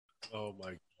Oh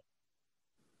my.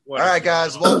 All right,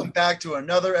 guys, welcome back to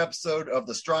another episode of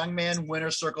the Strongman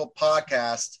Winner Circle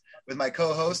podcast with my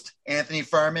co-host, Anthony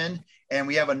Furman, and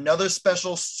we have another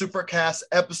special Supercast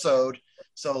episode.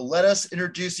 So let us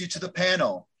introduce you to the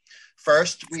panel.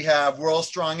 First, we have world's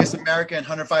strongest American,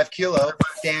 105 kilo,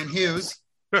 Dan Hughes.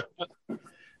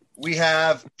 We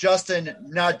have Justin,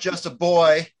 not just a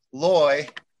boy, Loy.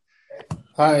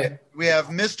 Hi. We have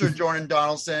Mr. Jordan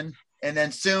Donaldson, and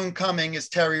then soon coming is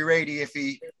Terry Rady if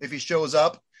he shows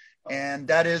up. And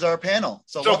that is our panel.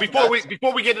 So before we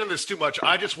get into this too much,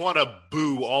 I just want to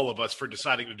boo all of us for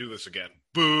deciding to do this again.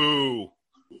 Boo.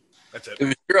 That's it. It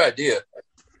was your idea.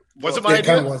 Was it my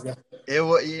idea? Kind of was, yeah.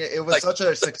 It was such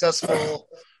a successful.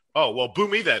 Oh well, boo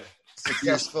me then.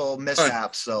 Successful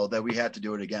mishap, so that we had to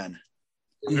do it again.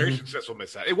 Very successful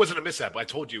mishap. It wasn't a mishap. I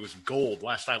told you it was gold.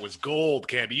 Last time was gold,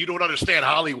 Candy. You don't understand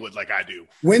Hollywood like I do.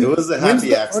 It was a when's happy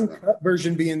the accident. uncut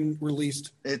version being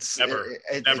released? It's Never.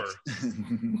 Never.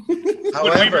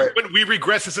 However, when we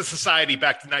regress as a society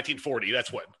back to 1940,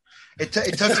 that's when. It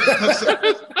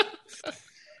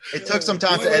took some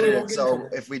time to edit it, so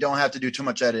if we don't have to do too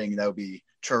much editing, that would be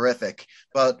terrific.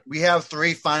 But we have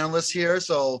 3 finalists here,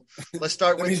 so let's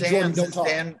start with Dan.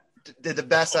 Dan did the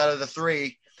best out of the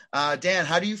 3. Dan,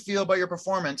 how do you feel about your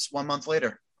performance 1 month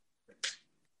later?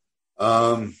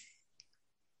 I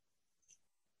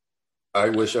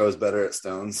wish I was better at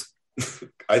stones.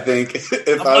 I think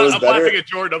if I was better, I'm laughing at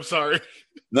Jordan. I'm sorry.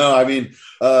 No, I mean,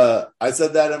 I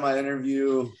said that in my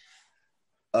interview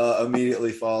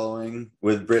immediately following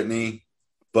with Brittany,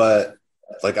 but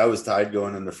like I was tied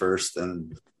going into first, or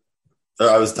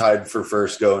I was tied for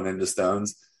first going into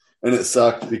stones, and it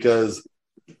sucked because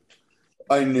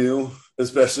I knew,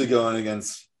 especially going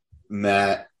against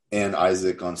Matt and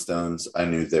Isaac on stones, I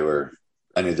knew they were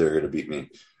going to beat me.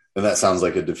 And that sounds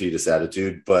like a defeatist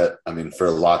attitude, but I mean, for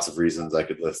lots of reasons I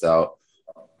could list out,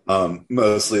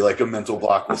 mostly like a mental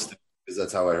block with stones, because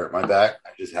that's how I hurt my back. I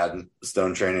just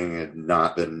stone training had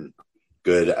not been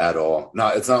good at all.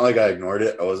 It's not like I ignored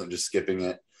it. I wasn't just skipping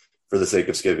it for the sake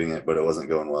of skipping it, but it wasn't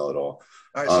going well at all.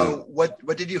 All right. So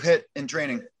what did you hit in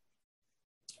training?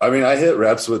 I mean, I hit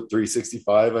reps with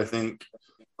 365, I think,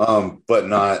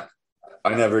 but I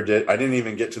never did. I didn't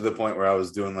even get to the point where I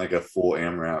was doing like a full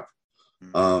AMRAP.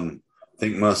 I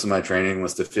think most of my training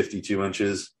was to 52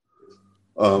 inches,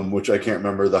 which I can't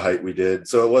remember the height we did.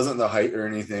 So it wasn't the height or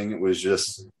anything. It was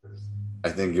just, I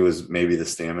think it was maybe the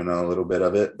stamina, a little bit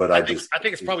of it. But I think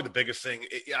it's probably the biggest thing.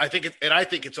 I think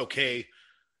it's okay.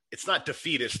 It's not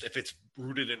defeatist if it's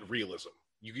rooted in realism.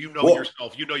 You know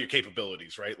yourself, you know your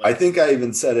capabilities, right? I think I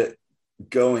even said it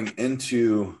going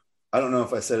into, I don't know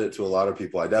if I said it to a lot of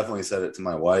people. I definitely said it to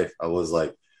my wife. I was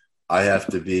like, I have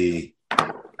to be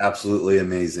absolutely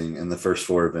amazing in the first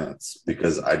 4 events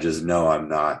because I just know I'm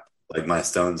not, like my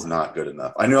stone's not good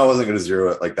enough. I knew I wasn't going to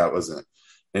zero it. Like that wasn't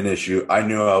an issue. I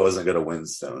knew I wasn't going to win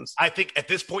stones. I think at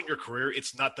this point in your career,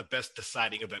 it's not the best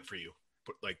deciding event for you.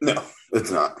 Like, no,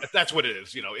 it's not. That's what it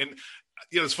is, And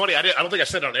it's funny. I don't think I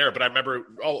said it on air, but I remember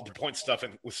all the point stuff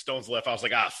and with stones left. I was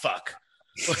like, fuck.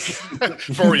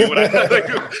 For you. I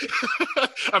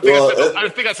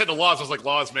think I said to Laws, I was like,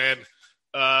 Laws, man,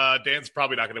 Dan's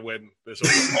probably not going to win this.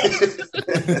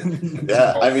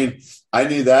 Yeah, I mean, I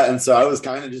knew that, and so I was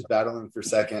kind of just battling for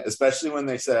second, especially when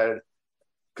they said,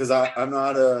 because I'm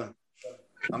not a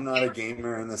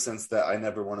gamer in the sense that I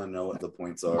never want to know what the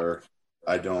points are.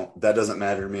 That doesn't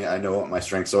matter to me. I know what my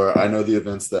strengths are. I know the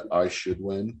events that I should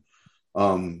win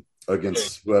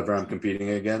against whoever I'm competing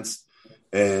against,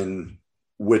 and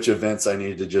which events I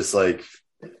need to just like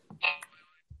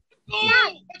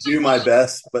do my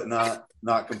best, but not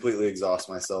completely exhaust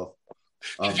myself.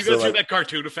 Did you go through that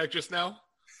cartoon effect just now?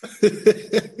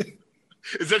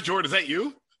 Is that Jordan? Is that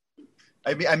you?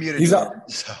 I muted Jordan,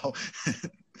 so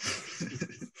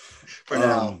for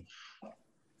now.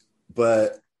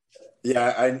 But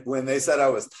yeah, when they said I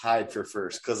was tied for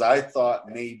first, because I thought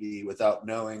maybe without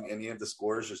knowing any of the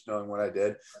scores, just knowing what I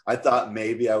did, I thought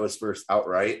maybe I was first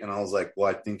outright, and I was like, well,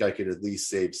 I think I could at least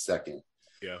save second.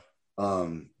 Yeah.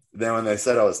 Then when they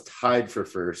said I was tied for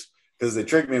first, because they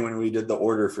tricked me when we did the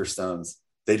order for stones,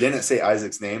 they didn't say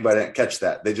Isaac's name, but I didn't catch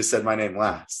that. They just said my name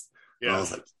last. Yeah. And I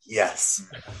was like, yes.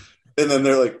 And then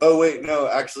they're like, oh wait, no,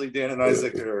 actually Dan and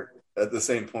Isaac are at the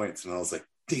same points, and I was like,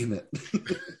 damn it.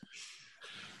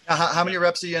 How many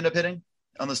reps did you end up hitting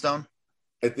on the stone?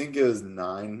 I think it was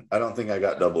 9. I don't think I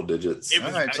got double digits.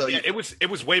 It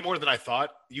was way more than I thought.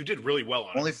 You did really well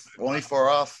on it. Only 4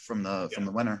 off from the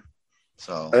winner.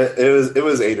 So it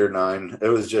was 8 or 9. It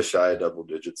was just shy of double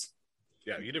digits.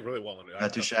 Yeah, you did really well on it.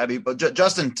 Not too shabby. But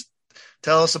Justin,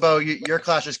 tell us about your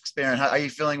Clash experience. How are you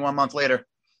feeling 1 month later?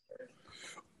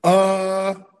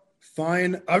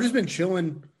 Fine. I've just been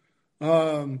chilling,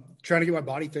 trying to get my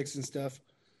body fixed and stuff.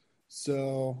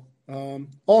 So,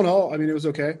 all in all, I mean, it was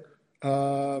okay.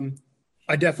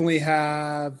 I definitely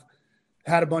have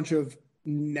had a bunch of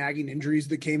nagging injuries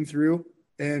that came through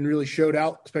and really showed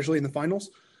out, especially in the finals.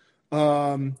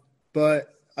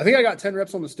 But I think I got 10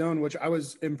 reps on the stone, which I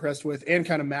was impressed with and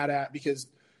kind of mad at because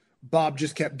Bob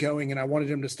just kept going and I wanted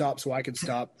him to stop so I could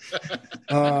stop.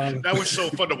 That was so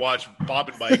fun to watch, Bob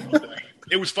and Mike.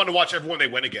 It was fun to watch everyone they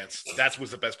went against. That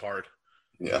was the best part.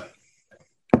 Yeah.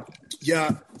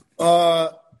 Yeah.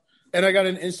 And I got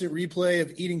an instant replay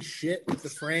of eating shit with the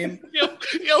frame.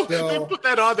 They put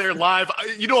that on there live.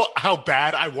 You know how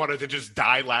bad I wanted to just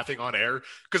die laughing on air?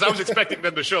 Because I was expecting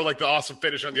them to show like the awesome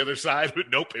finish on the other side, but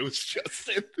nope, it was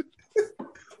Justin.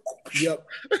 Yep.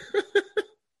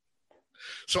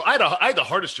 So I had the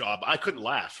hardest job. I couldn't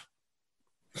laugh.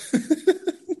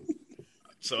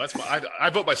 So that's I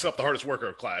vote myself the hardest worker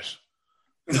of Clash.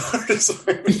 The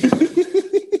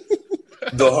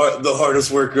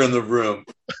hardest worker in the room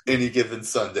any given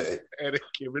Sunday. Any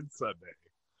given Sunday.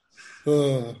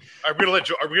 Are we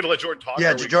gonna let Jordan talk?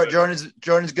 Yeah,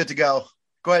 Jordan's good to go.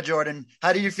 Go ahead, Jordan.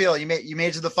 How do you feel? You made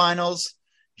it to the finals.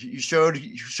 You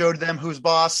showed them who's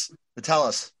boss. But tell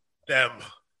us. Them.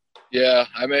 Yeah,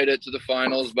 I made it to the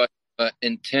finals by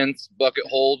intense bucket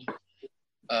hold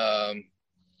to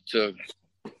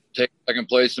take second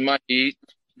place in my heat.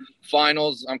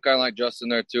 Finals, I'm kind of like Justin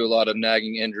there too. A lot of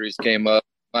nagging injuries came up.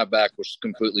 My back was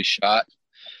completely shot.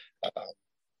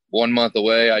 1 month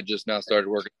away, I just now started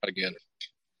working out again.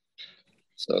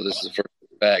 So this is the first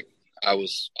back. I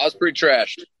was pretty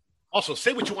trashed. Also,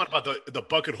 say what you want about the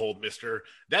bucket hold, mister.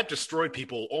 That destroyed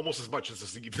people almost as much as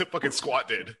the fucking squat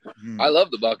did. I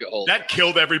love the bucket hold. That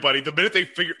killed everybody. The minute they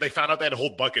found out they had to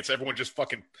hold buckets, everyone just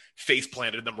fucking face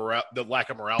planted the lack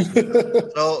of morale.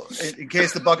 So, in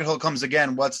case the bucket hold comes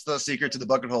again, what's the secret to the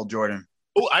bucket hold, Jordan?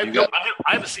 Oh, I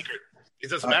have a secret. It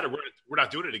doesn't matter. We're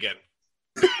not doing it again.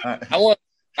 I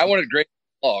wanted a great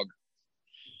log.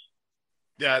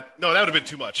 Yeah, no, that would have been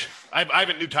too much. I have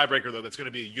a new tiebreaker though. That's going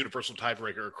to be a universal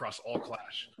tiebreaker across all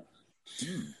Clash.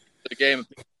 Is it a game?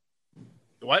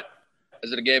 What?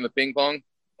 Is it a game of ping pong?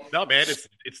 No, man,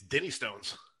 it's Denny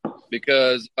Stones.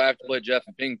 Because if I have to play Jeff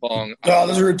in ping pong, Oh,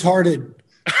 those are retarded.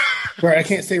 Right, I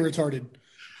can't say retarded,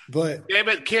 but damn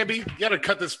it, Camby, you got to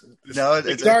cut this. No,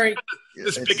 sorry.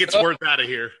 This biggot's words out of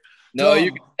here. no,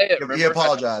 you can say it. He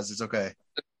apologized. It's okay.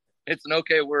 It's an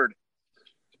okay word.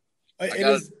 It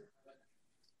is.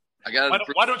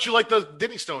 Why don't you like the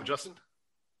Denny Stone, Justin?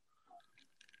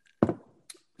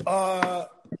 I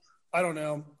don't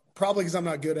know. Probably because I'm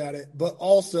not good at it, but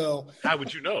also how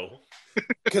would you know?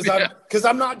 Because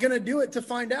I'm not gonna do it to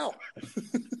find out.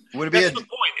 Would it be That's the point.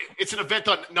 It's an event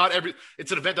on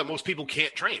It's an event that most people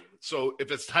can't train. So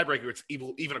if it's tiebreaker, it's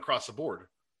even across the board.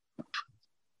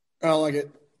 I don't like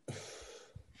it.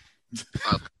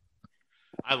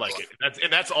 I like it.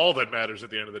 That's all that matters at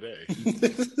the end of the day.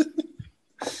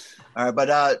 All right,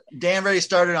 but Dan already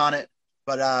started on it.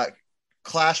 But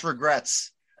Clash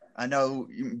regrets. I know,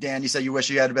 Dan, you said you wish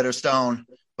you had a better stone,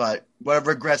 but what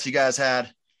regrets you guys had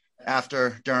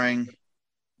after, during,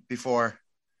 before?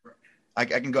 I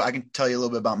can go. I can tell you a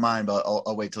little bit about mine, but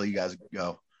I'll wait till you guys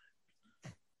go.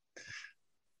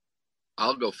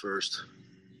 I'll go first.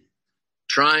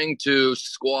 Trying to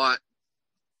squat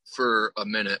for a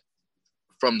minute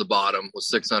from the bottom with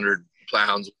 600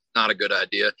 pounds, not a good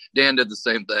idea. Dan did the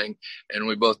same thing, and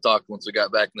we both talked once we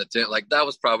got back in the tent. Like, that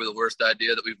was probably the worst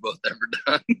idea that we've both ever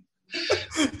done.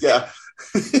 Yeah.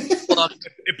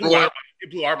 It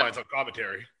blew our minds on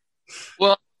commentary.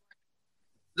 Well,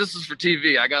 this is for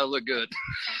TV. I got to look good.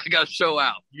 I got to show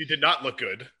out. You did not look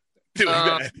good doing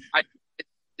that. I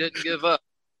didn't give up.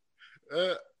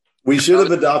 We should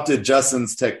have adopted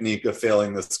Justin's technique of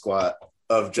failing the squat,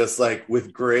 of just like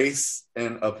with grace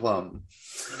and aplomb.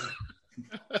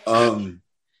 So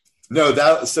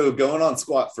going on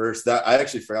squat first, that I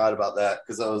actually forgot about that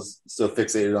because I was so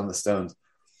fixated on the stones.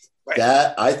 Right.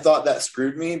 That I thought that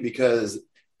screwed me because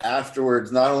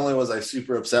afterwards, not only was I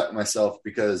super upset with myself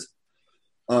because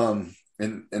and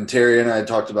Terry and I had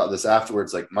talked about this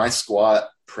afterwards, like my squat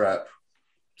prep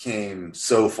came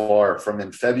so far from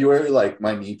in February, like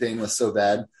my knee pain was so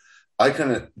bad I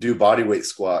couldn't do body weight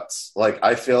squats. Like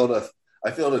I failed a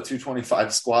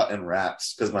 225 squat in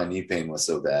wraps because my knee pain was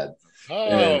so bad. Oh.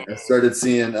 And I started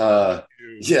seeing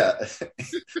yeah,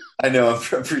 I know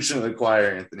I'm preaching to the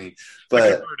choir, Anthony,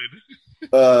 but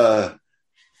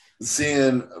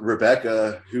seeing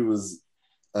Rebecca, who was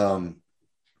I'm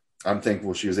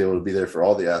thankful she was able to be there for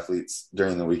all the athletes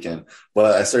during the weekend,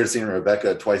 but I started seeing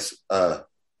Rebecca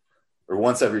or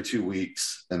once every 2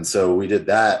 weeks. And so we did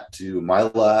that to my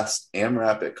last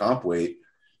AMRAP at comp weight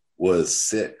was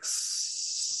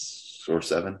 6 or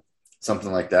 7,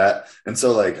 something like that. And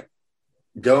so like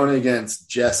going against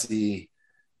Jesse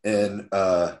and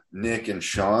Nick and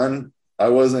Sean, I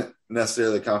wasn't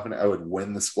necessarily confident I would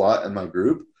win the squat in my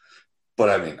group, but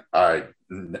I mean, I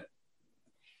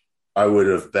would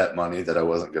have bet money that I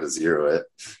wasn't going to zero it.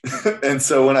 And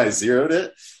so when I zeroed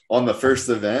it on the first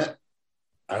event,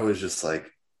 I was just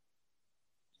like,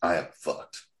 I am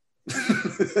fucked.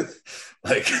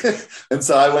 Like, and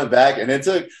so I went back, and it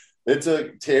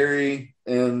took Terry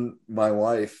and my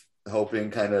wife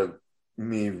helping kind of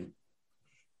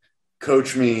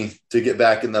coach me to get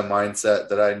back in the mindset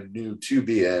that I knew to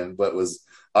be in, but was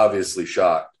obviously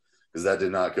shocked because that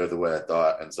did not go the way I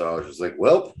thought. And so I was just like,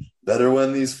 well, better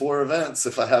win these 4 events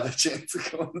if I have a chance to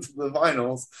go into the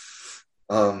finals.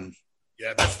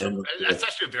 Yeah, that's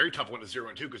actually a very tough one to zero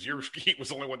in too, because your heat was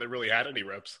the only one that really had any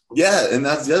reps. Yeah, and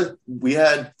that's the other. We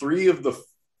had 3 of the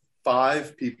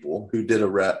 5 people who did a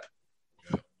rep.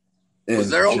 And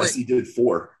was there Jesse did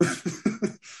 4.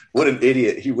 What an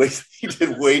idiot! He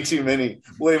did way too many,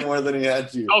 way more than he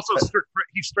had to. Also,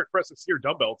 he strict press a steer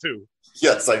dumbbell too.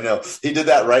 Yes, I know. He did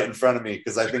that right in front of me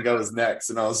because I think I was next,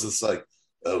 and I was just like,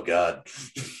 "Oh God,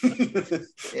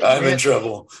 I'm in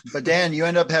trouble." But Dan, you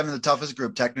end up having the toughest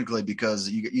group technically because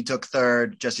you took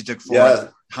 3rd, Jesse took 4th, Yeah.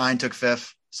 Hein took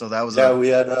 5th. So that was we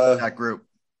had that group.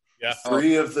 Yeah,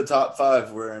 3 of the top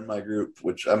 5 were in my group,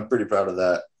 which I'm pretty proud of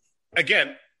that.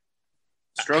 Again,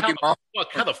 Strokey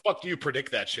how the fuck do you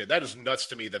predict that shit? That is nuts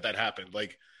to me that happened.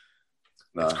 Like,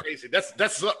 No. it's crazy. That's.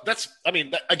 I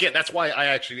mean, again, that's why I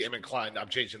actually am inclined. I'm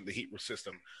changing the heat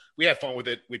system. We had fun with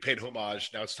it. We paid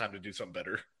homage. Now it's time to do something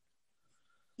better.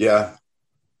 Yeah.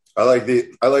 I like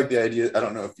the idea. I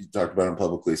don't know if you talked about them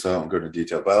publicly, so I don't go into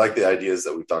detail, but I like the ideas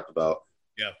that we've talked about.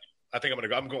 Yeah. I think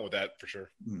I'm going with that for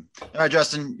sure. All right,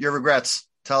 Justin, your regrets.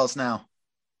 Tell us now.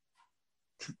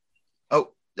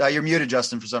 Oh, you're muted,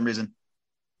 Justin, for some reason.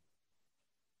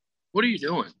 What are you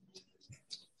doing?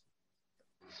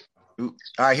 Ooh.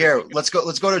 All right, here. Let's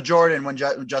go to Jordan when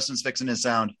Justin's fixing his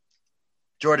sound.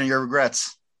 Jordan, your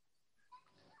regrets.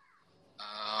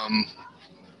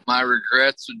 My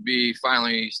regrets would be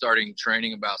finally starting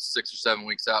training about 6 or 7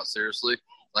 weeks out, seriously,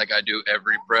 like I do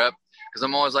every prep. Because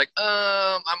I'm always like,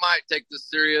 I might take this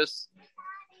serious.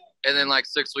 And then like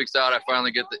 6 weeks out, I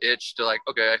finally get the itch to like,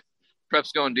 okay,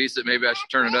 prep's going decent. Maybe I should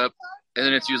turn it up. And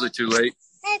then it's usually too late.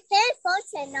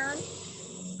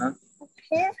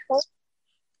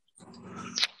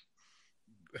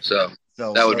 So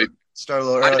that would be. Start a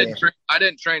little early. I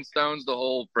didn't train stones the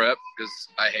whole prep because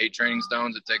I hate training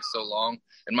stones. It takes so long.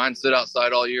 And mine sit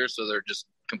outside all year, so they're just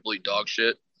complete dog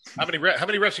shit. How many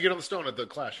reps you get on the stone at the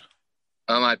Clash?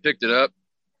 I picked it up.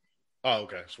 Oh,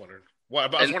 okay. I was wondering. I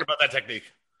was wondering about that technique.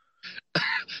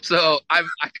 So I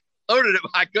loaded it,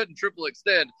 but I couldn't triple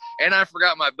extend, and I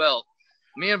forgot my belt.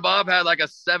 Me and Bob had like a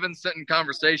 7-sentence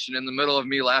conversation in the middle of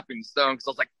me lapping the stone because I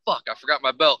was like, fuck, I forgot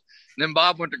my belt. And then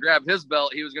Bob went to grab his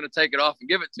belt. He was going to take it off and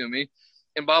give it to me.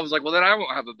 And Bob was like, well, then I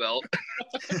won't have a belt.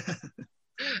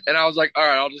 And I was like, all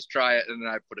right, I'll just try it. And then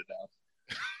I put it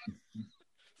down.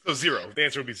 So 0. The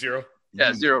answer would be 0.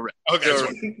 Yeah, 0 reps. Okay. 0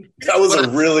 That was a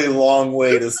really long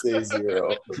way to say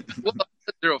 0. Well, I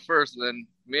said 0 first, and then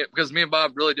because me and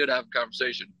Bob really did have a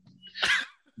conversation.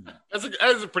 That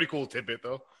is a pretty cool tidbit,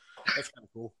 though. That's kind of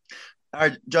cool. All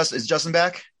right, is Justin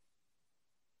back?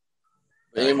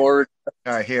 Any more?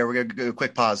 All right, here, we're going to do a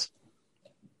quick pause.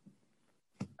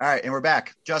 All right, and we're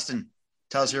back. Justin,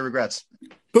 tell us your regrets.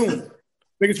 Boom.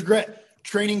 Biggest regret,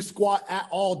 training squat at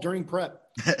all during prep.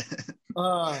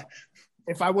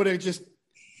 If I would have just,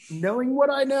 knowing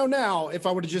what I know now, if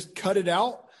I would have just cut it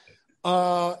out,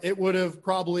 it would have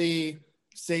probably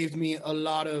saved me a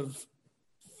lot of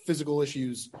physical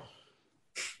issues.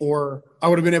 Or I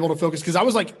would have been able to focus because I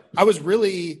was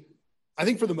really, I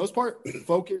think for the most part,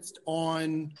 focused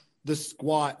on the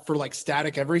squat for like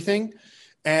static everything.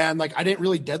 And like, I didn't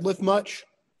really deadlift much.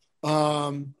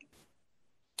 I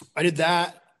did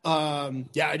that.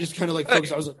 I just kind of like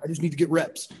focused. I was like, I just need to get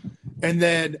reps. And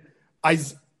then I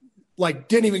like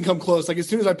didn't even come close. Like as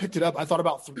soon as I picked it up, I thought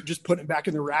about just putting it back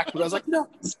in the rack, but I was like, no,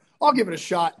 I'll give it a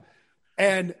shot.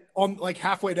 And on like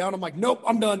halfway down, I'm like, nope,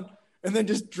 I'm done. And then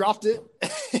just dropped it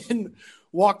and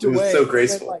walked away. It was so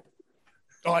graceful.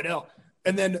 I know.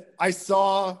 And then I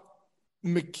saw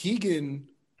McKeegan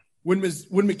when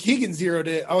McKeegan zeroed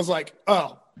it. I was like,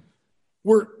 oh,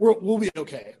 we'll be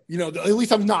okay. You know, at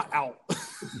least I'm not out.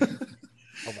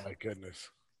 Oh my goodness.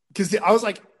 Because I was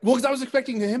like, because I was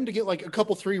expecting him to get like a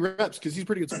couple 3 reps because he's a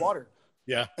pretty good squatter.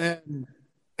 Yeah. And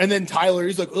And then Tyler,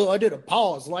 he's like, "Oh, I did a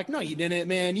pause." Like, no, you didn't,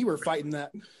 man. You were fighting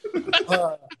that.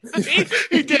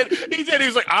 He did. He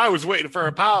was like, I was waiting for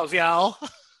a pause, y'all.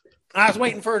 I was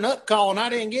waiting for an up call and I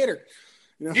didn't get her.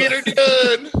 You know? Get her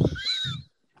done.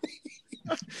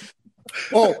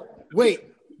 Oh, wait,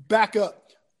 back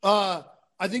up. I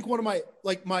think one of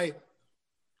my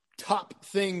top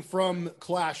thing from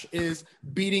Clash is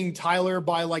beating Tyler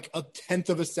by like a 1/10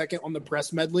 of a second on the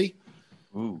press medley.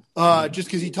 Ooh. Just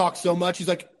because he talked so much. He's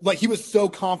like he was so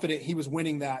confident he was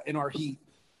winning that in our heat.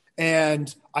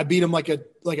 And I beat him like a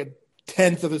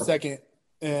 1/10 of a second.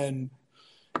 And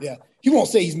yeah, he won't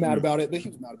say he's mad about it, but he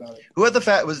was mad about it. Who had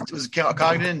the was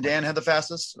Cogden and Dan had the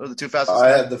fastest, or the two fastest? I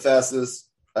had the fastest.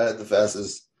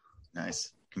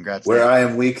 Nice. Congrats. Where Dan. I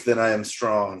am weak, then I am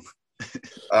strong.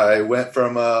 I went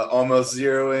from almost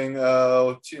zeroing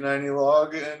 290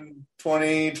 log in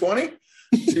 2020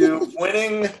 to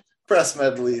winning press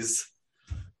medleys.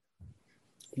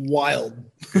 Wild.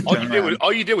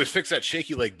 All you did was fix that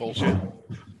shaky leg bullshit.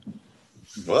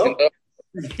 Well,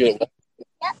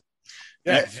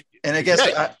 yeah. And I guess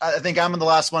I think I'm the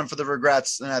last one for the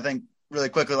regrets. And I think really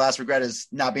quickly, last regret is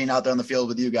not being out there on the field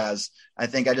with you guys. I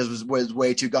think I just was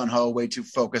way too gung ho, way too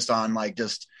focused on like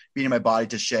just beating my body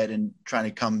to shit and trying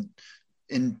to come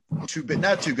in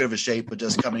not too good of a shape, but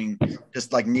just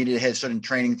like needed to hit certain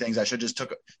training things. I should just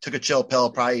took a chill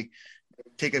pill, probably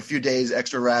take a few days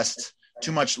extra rest,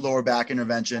 too much lower back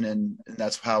intervention. And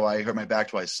that's how I hurt my back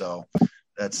twice. So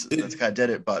that's kind of did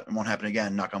it, but it won't happen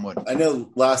again. Knock on wood. I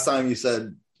know last time you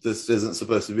said this isn't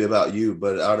supposed to be about you,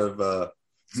 but out of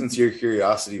sincere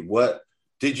curiosity, what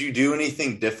did you do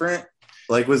anything different?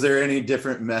 Like, was there any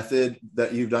different method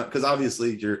that you've done? Because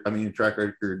obviously your track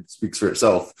record speaks for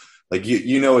itself. Like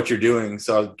you know what you're doing.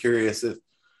 So I'm curious if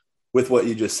with what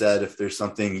you just said, if there's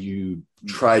something you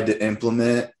tried to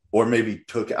implement or maybe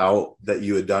took out that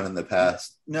you had done in the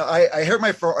past. No, I hurt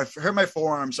my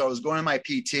forearm. So I was going to my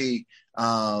PT.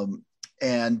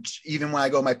 And even when I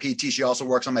go to my PT, she also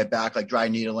works on my back, like dry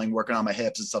needling, working on my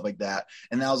hips and stuff like that.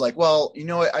 And I was like, well, you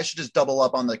know what? I should just double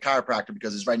up on the chiropractor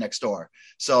because it's right next door.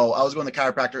 So I was going to the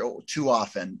chiropractor too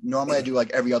often. Normally I do like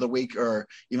every other week or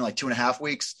even like 2.5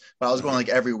 weeks, but I was going like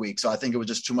every week. So I think it was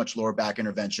just too much lower back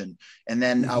intervention. And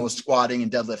then I was squatting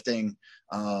and deadlifting,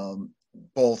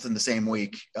 both in the same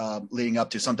week, leading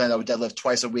up to. Sometimes I would deadlift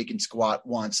twice a week and squat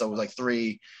once. So it was like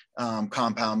 3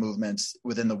 compound movements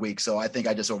within the week. So I think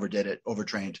I just overdid it,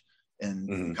 overtrained,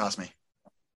 and it cost me.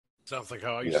 Sounds like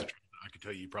how I used to train. I can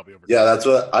tell you probably overdid. Yeah, that's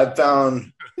what I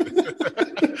found.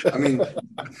 I mean,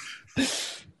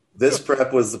 this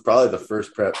prep was probably the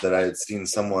first prep that I had seen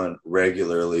someone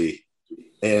regularly.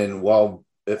 And while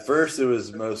at first it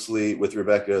was mostly with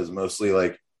Rebecca, it was mostly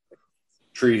like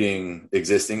treating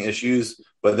existing issues,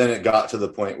 but then it got to the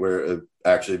point where it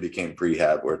actually became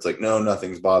prehab, where it's like, no,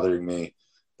 nothing's bothering me,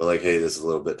 but like, hey, this is a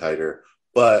little bit tighter.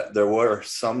 But there were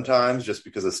sometimes, just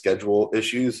because of schedule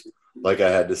issues, like I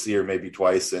had to see her maybe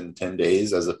twice in 10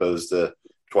 days as opposed to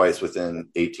twice within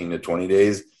 18 to 20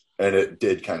 days. And it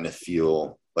did kind of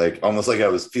feel like almost like I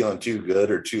was feeling too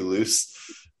good or too loose,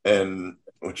 and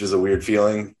which is a weird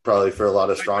feeling probably for a lot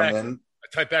of strongmen.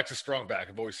 Type back to strong back.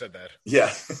 I've always said that.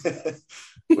 Yeah.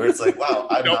 Where it's like, wow,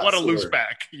 I don't want to lose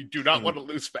back. You do not want to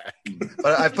lose back.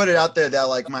 But I put it out there that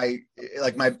like my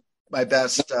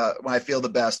best, when I feel the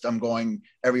best, I'm going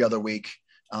every other week.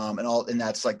 And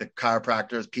that's like the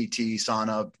chiropractors, PT,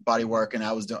 sauna, body work. And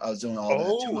I was doing all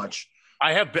that too much.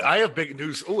 I have big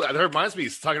news. Oh, that reminds me,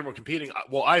 talking about competing.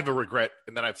 Well, I have a regret,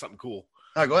 and then I have something cool.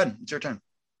 All right, go ahead. It's your turn.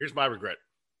 Here's my regret.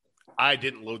 I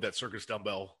didn't load that circus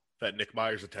dumbbell that Nick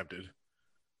Myers attempted.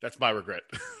 That's my regret.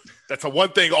 That's the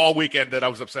one thing all weekend that I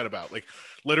was upset about. Like,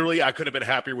 literally, I could have been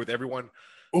happier with everyone.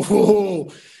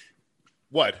 Oh,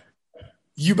 what?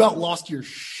 You about lost your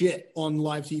shit on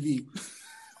live TV.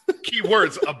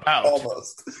 Keywords about.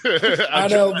 Almost. I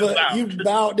know, but about. You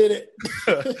about did it.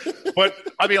 But,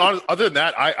 I mean, other than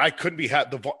that, I couldn't be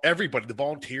happy. Everybody, the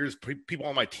volunteers, people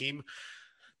on my team,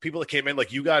 people that came in,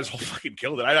 like, you guys all fucking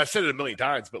killed it. I said it a million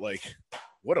times, but, like,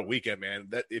 what a weekend, man!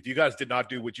 That if you guys did not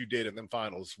do what you did in them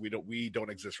finals, we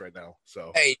don't exist right now.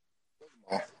 So hey,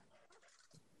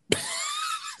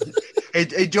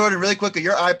 hey, Jordan, really quickly,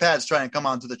 your iPad's trying to come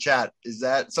onto the chat. Is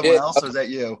that someone else or is that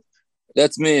you?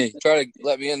 That's me. Try to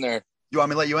let me in there. You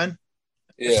want me to let you in?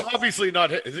 Yeah. It's obviously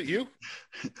not. Is it you?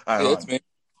 All right, yeah, it's me.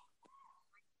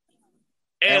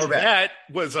 And that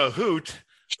was a hoot.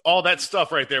 All that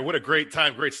stuff right there. What a great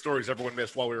time, great stories everyone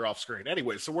missed while we were off screen.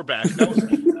 Anyway, so we're back. That was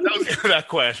that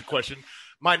question.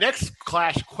 My next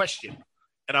Clash question,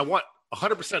 and I want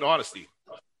 100% honesty.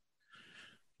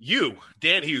 You,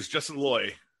 Dan Hughes, Justin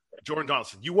Loy, Jordan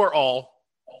Donaldson, you are all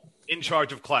in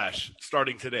charge of Clash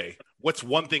starting today, what's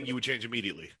one thing you would change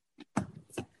immediately?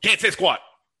 Can't say squat.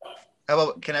 How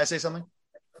about, can I say something?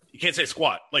 You can't say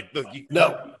squat.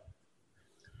 No.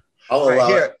 I'll Right, allow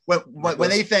here, it. when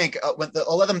they think, I'll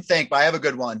let them think, but I have a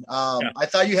good one. I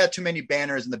thought you had too many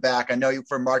banners in the back. I know you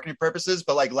for marketing purposes,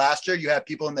 but like last year, you had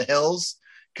people in the hills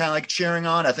kind of like cheering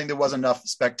on. I think there wasn't enough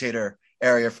spectator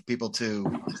area for people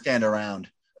to stand around.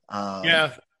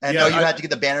 I know you had to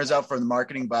get the banners out for the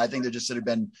marketing, but I think there just should have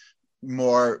been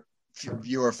more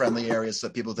viewer friendly areas so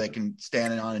people they can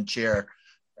stand on and cheer.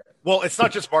 Well, it's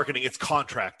not just marketing; it's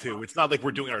contract too. It's not like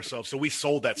we're doing it ourselves. So we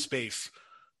sold that space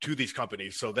to these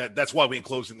companies, so that's why we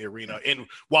enclosed in the arena. And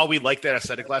while we liked that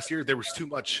aesthetic last year, there was too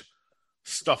much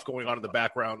stuff going on in the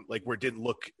background, like where it didn't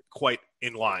look quite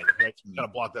in line. Right, so we gotta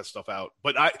block that stuff out.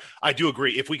 But I do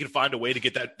agree if we can find a way to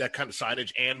get that kind of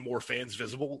signage and more fans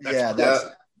visible.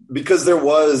 Because there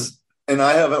was, and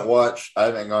I haven't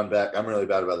gone back. I'm really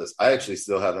bad about this. I actually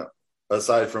still haven't,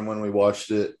 aside from when we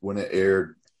watched it when it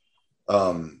aired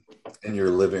in your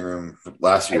living room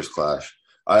last year's Clash.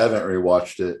 I haven't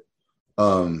rewatched it.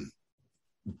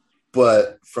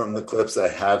 But from the clips I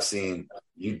have seen,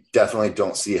 you definitely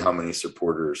don't see how many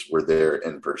supporters were there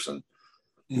in person.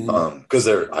 Because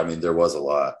there was a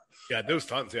lot. Yeah, there was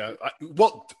tons. Yeah.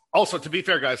 Well, also to be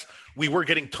fair, guys, we were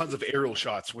getting tons of aerial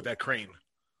shots with that crane.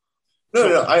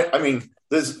 No. I mean,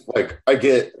 this I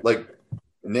get, like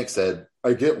Nick said,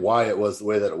 I get why it was the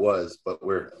way that it was, but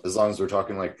as long as we're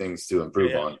talking like things to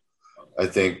improve on, I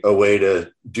think a way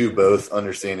to do both,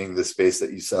 understanding the space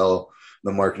that you sell,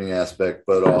 the marketing aspect,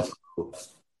 but also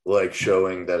like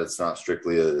showing that it's not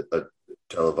strictly a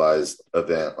televised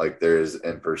event, like there is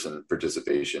in-person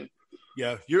participation.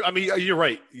 Yeah, you're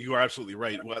right. You are absolutely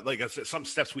right. Well, like I said, some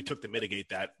steps we took to mitigate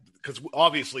that, because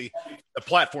obviously the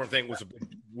platform thing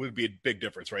would be a big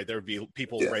difference, right? There would be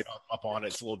people right up on it.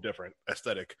 It's a little different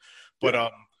aesthetic,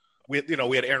 but we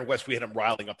had Aaron West. We had him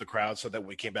riling up the crowd so that when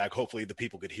we came back, hopefully the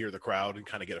people could hear the crowd and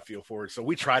kind of get a feel for it. So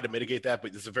we tried to mitigate that,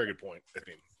 but it's a very good point. I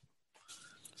mean,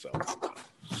 so.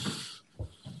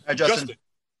 Hi, Justin.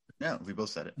 Yeah, we both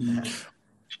said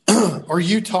it. Are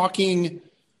you talking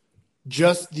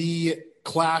just the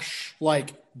Clash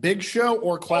like big show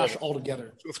or Clash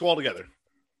altogether? Let's go all together.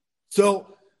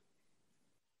 So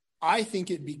I think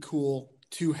it'd be cool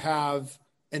to have,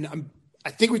 and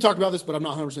I think we talked about this, but I'm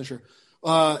not 100% sure,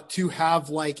 to have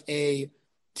like a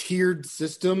tiered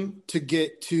system to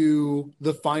get to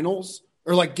the finals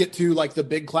or like get to like the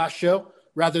big Clash show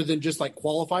rather than just like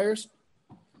qualifiers,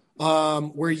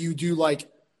 where you do like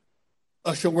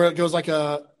a show where it goes like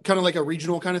a kind of like a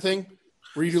regional kind of thing,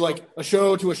 where you do like a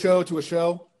show to a show to a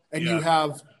show, and you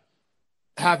have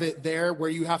it there where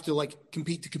you have to like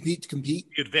compete.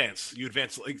 You advance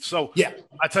like so. Yeah,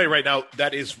 I tell you right now,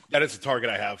 that is the target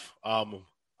I have.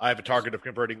 I have a target of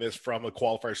converting this from a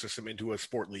qualifier system into a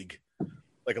sport league,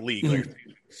 like a league. Mm-hmm.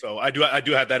 So I do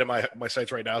have that in my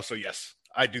sights right now. So yes,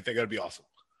 I do think that'd be awesome.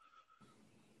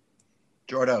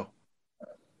 Jordo.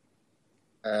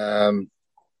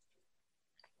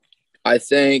 I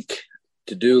think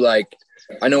to do like,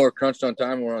 I know we're crunched on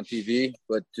time, we're on TV,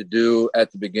 but to do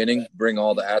at the beginning, bring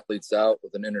all the athletes out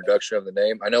with an introduction of the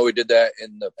name. I know we did that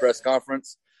in the press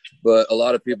conference, but a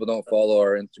lot of people don't follow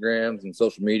our Instagrams and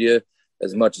social media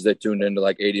as much as they tuned into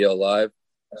like ADL Live.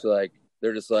 So like,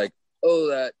 they're just like, oh,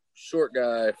 that short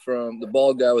guy from the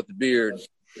bald guy with the beard,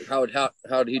 how'd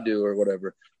he do or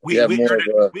whatever. We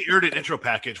earned an intro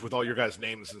package with all your guys'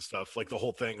 names and stuff, like the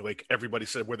whole thing. Like everybody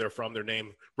said where they're from, their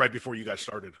name right before you guys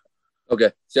started.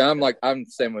 Okay, so I'm the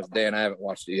same with Dan. I haven't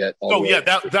watched it yet.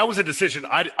 That was a decision.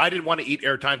 I didn't want to eat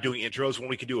airtime doing intros when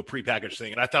we could do a prepackaged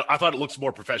thing, and I thought it looks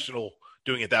more professional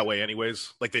doing it that way,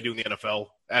 anyways, like they do in the NFL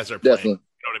as they're playing. Definitely, you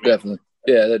know what I mean? Definitely,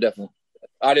 yeah, they're definitely.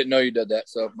 I didn't know you did that,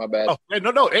 so my bad. Oh,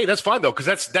 no. Hey, that's fine though,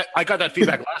 because that I got that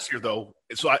feedback last year though.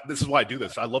 So this is why I do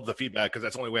this. I love the feedback because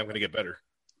that's the only way I'm going to get better.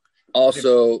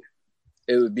 Also,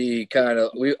 it would be kind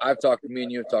of me and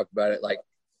you have talked about it, like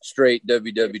straight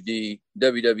WWE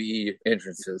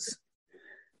entrances,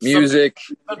 music,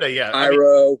 Sunday, yeah,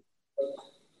 pyro.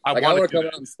 I want to come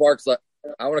out in sparks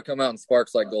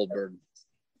like Goldberg.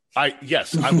 I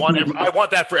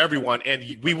want that for everyone,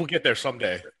 and we will get there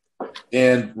someday.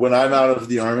 And when I'm out of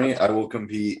the army, I will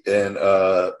compete in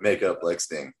makeup like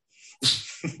Sting.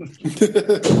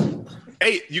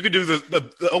 Hey, you could do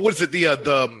the what is it,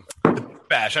 the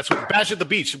bash? That's what Bash at the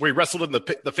Beach, where he wrestled in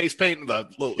the face paint and the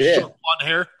little short blonde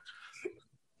hair.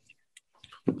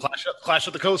 Clash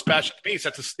of the Coast, Bash at the Beach.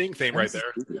 That's a Sting theme right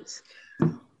there.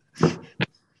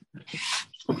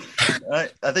 All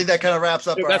right, I think that kind of wraps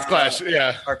up that's Clash.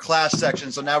 Our Clash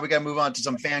section. So now we got to move on to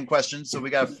some fan questions. So we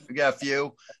got a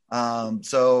few.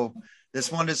 So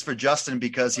This one is for Justin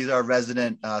because he's our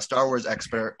resident Star Wars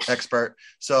expert.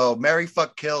 So, marry,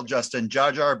 fuck, kill, Justin.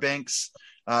 Jar Jar Binks,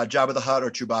 Jabba the Hutt, or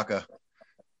Chewbacca?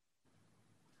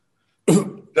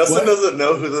 Justin doesn't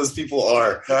know who those people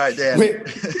are. All right, Dan.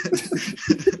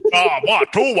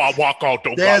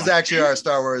 Dan's actually our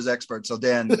Star Wars expert. So,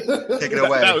 Dan, take it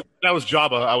away. That was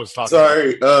Jabba I was talking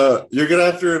Sorry, you're going to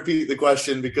have to repeat the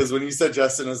question because when you said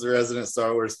Justin is a resident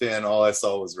Star Wars fan, all I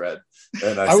saw was red.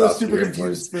 And I was super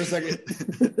confused for a second.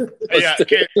 Yeah,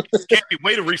 can't be.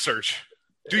 Way to research.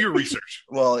 Do your research.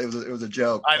 Well, it was a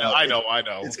joke. I know.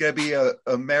 It's going to be a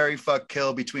marry, fuck,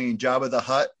 kill between Jabba the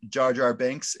Hutt, Jar Jar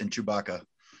Binks, and Chewbacca.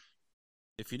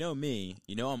 If you know me,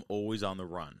 you know I'm always on the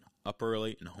run, up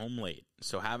early and home late,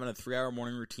 so having a 3-hour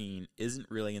morning routine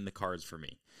isn't really in the cards for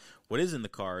me. What is in the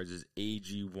cards is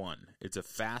AG1. It's a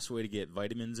fast way to get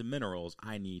vitamins and minerals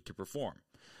I need to perform.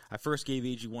 I first gave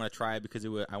AG1 a try because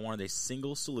I wanted a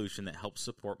single solution that helps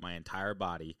support my entire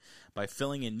body by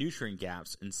filling in nutrient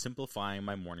gaps and simplifying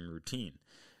my morning routine.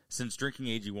 Since drinking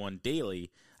AG1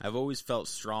 daily, I've always felt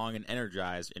strong and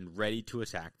energized and ready to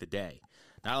attack the day.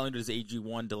 Not only does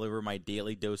AG1 deliver my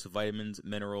daily dose of vitamins,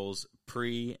 minerals,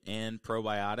 pre- and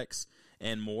probiotics,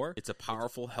 and more, it's a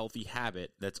powerful, healthy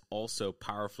habit that's also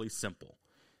powerfully simple.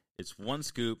 It's one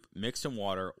scoop mixed in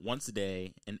water once a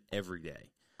day and every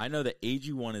day. I know that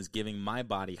AG1 is giving my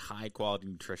body high-quality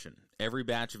nutrition. Every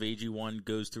batch of AG1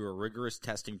 goes through a rigorous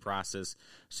testing process,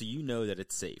 so you know that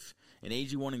it's safe. And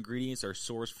AG1 ingredients are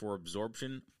sourced for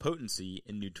absorption, potency,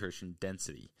 and nutrition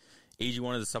density.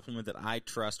 AG1 is a supplement that I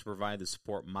trust to provide the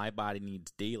support my body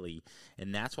needs daily,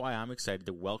 and that's why I'm excited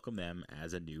to welcome them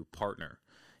as a new partner.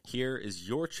 Here is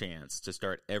your chance to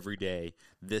start every day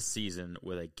this season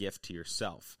with a gift to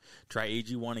yourself. Try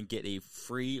AG1 and get a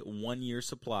free 1-year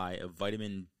supply of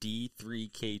vitamin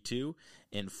D3K2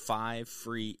 and 5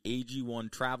 free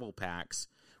AG1 travel packs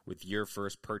with your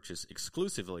first purchase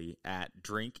exclusively at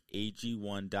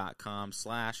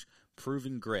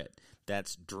drinkag1.com/provengrit.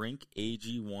 That's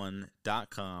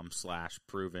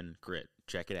drinkag1.com/provengrit.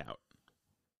 Check it out.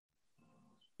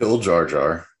 Bill Jar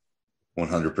Jar,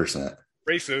 100%.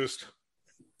 Racist.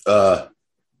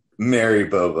 Marry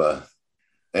Boba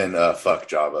and fuck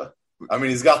Jabba. I mean,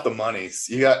 he's got the money.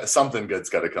 You got something good's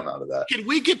got to come out of that. Can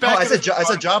we get back? I said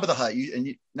Jabba the Hutt,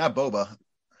 not Boba.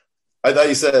 I thought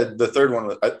you said the third one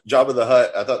was Jabba the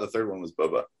Hutt. I thought the third one was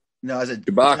Boba. No, I said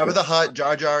Chewbacca. Jabba the Hutt,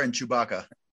 Jar Jar, and Chewbacca.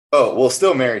 Oh, we'll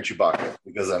still marry Chewbacca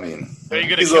because I mean,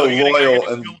 he's loyal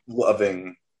and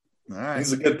loving. All right.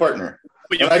 He's a good partner.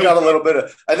 And I got a little bit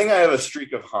of. I think I have a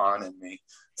streak of Han in me,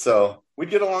 so we'd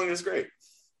get along just great.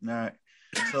 All right.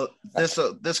 So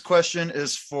this question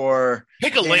is for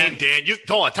pick a lane, Dan. You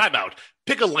hold on, time out.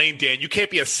 Pick a lane, Dan. You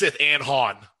can't be a Sith and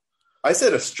Han. I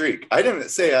said a streak. I didn't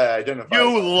say I identify.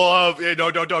 You love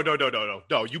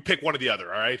no. You pick one or the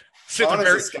other. All right. Sith Han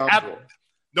is a scoundrel.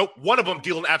 Nope. One of them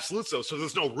dealing absolutes though, so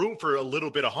there's no room for a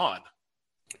little bit of Han.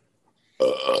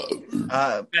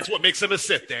 That's what makes him a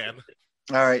Sith, Dan.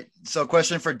 All right. So,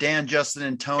 question for Dan, Justin,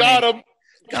 and Tony. Got him.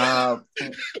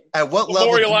 At what level?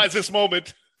 Memorialize this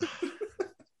moment.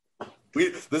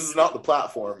 This is not the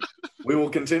platform. We will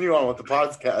continue on with the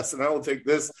podcast, and I will take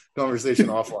this conversation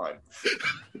offline.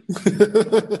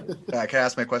 Can I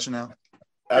ask my question now?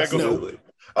 Absolutely.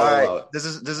 All right. This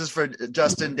is for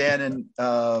Justin, Dan,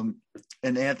 and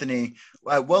Anthony.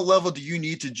 At what level do you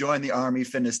need to join the Army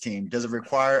fitness team? Does it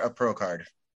require a pro card?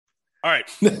 All right.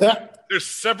 There's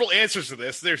several answers to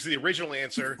this. There's the original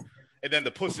answer, and then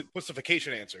the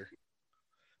pussification answer.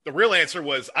 The real answer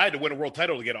was I had to win a world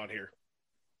title to get on here.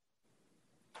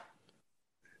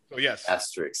 So yes.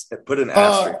 Asterisk. Put an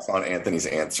asterisk on Anthony's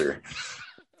answer.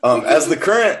 As the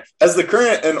current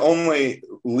and only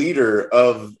leader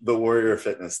of the Warrior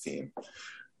Fitness team,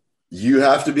 you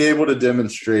have to be able to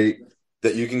demonstrate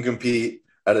that you can compete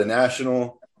at a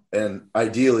national and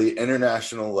ideally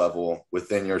international level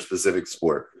within your specific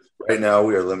sport. Right now,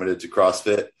 we are limited to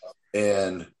CrossFit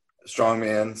and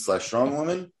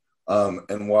Strongman/Strongwoman.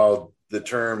 And while the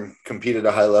term compete at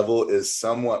a high level is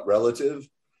somewhat relative,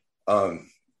 I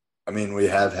mean, we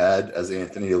have had, as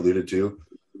Anthony alluded to,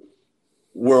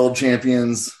 world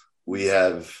champions. We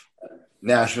have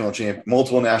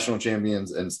multiple national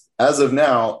champions. And as of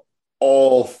now,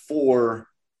 all 4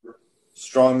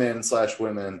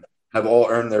 strongman/women have all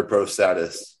earned their pro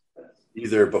status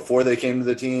either before they came to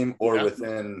the team or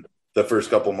within the first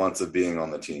couple months of being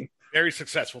on the team. Very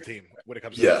successful team when it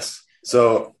comes to Yes. That.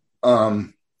 So,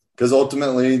 because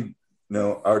ultimately,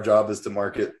 our job is to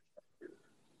market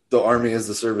the Army as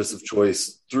the service of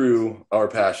choice through our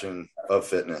passion of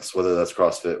fitness, whether that's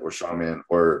CrossFit or Strongman,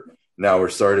 or now we're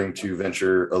starting to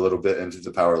venture a little bit into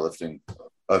the powerlifting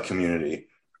community.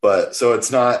 But so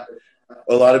it's not,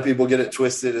 a lot of people get it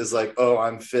twisted as like, oh,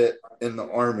 I'm fit in the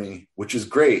Army, which is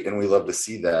great. And we love to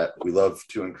see that. We love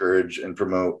to encourage and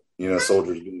promote,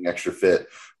 soldiers being extra fit.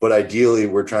 But ideally,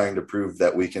 we're trying to prove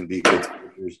that we can be good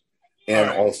soldiers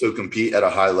and also compete at a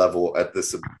high level at the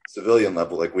civilian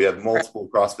level. Like we have multiple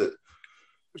CrossFit.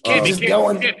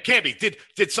 Candy,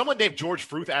 did someone named George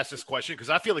Fruth ask this question? Because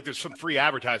I feel like there's some free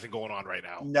advertising going on right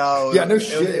now. No, yeah, no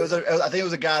shit. I think it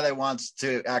was a guy that wants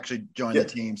to actually join the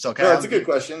team. So, it's a good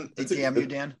question. DM you,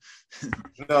 Dan?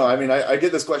 No, I mean, I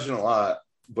get this question a lot,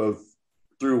 both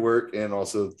through work and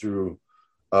also through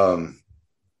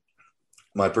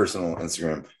my personal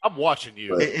Instagram. I'm watching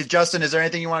you. Justin, is there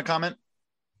anything you want to comment?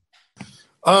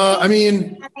 I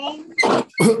mean,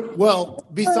 well,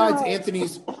 besides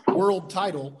Anthony's world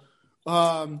title,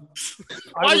 why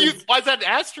is that an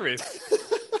asterisk?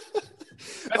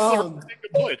 That's the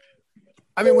thing.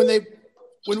 I mean, when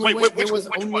we went, which there was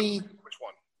one? only Which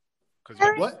one?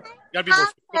 Because what? You gotta be more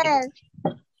specific.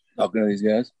 Talking to these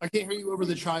guys. I can't hear you over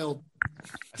the child.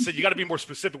 I said you got to be more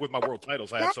specific with my world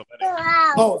titles. I have so many.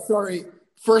 Oh, sorry.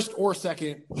 First or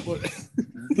second. So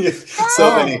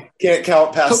many. Can't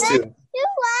count past two.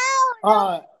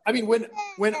 I mean, when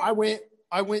I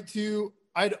went to,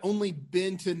 I'd only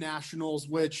been to nationals,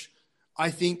 which I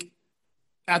think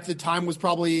at the time was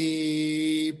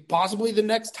possibly the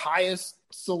next highest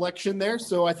selection there.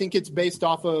 So I think it's based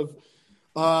off of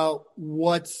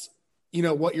what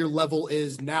your level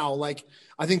is now. Like,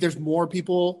 I think there's more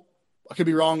people, I could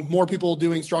be wrong, more people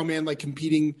doing strongman, like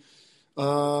competing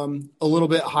a little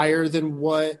bit higher than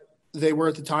what they were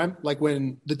at the time, like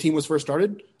when the team was first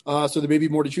started. So there may be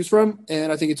more to choose from,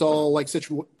 and I think it's all like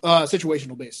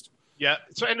situational based. Yeah.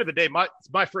 So end of the day,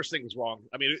 my first thing was wrong.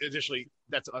 I mean, additionally,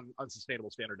 that's an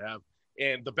unsustainable standard to have,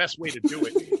 and the best way to do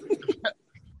it,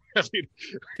 I mean,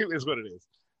 it is what it is.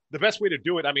 The best way to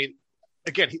do it, I mean,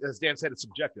 again, as Dan said, it's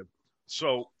subjective.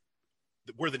 So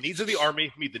where the needs of the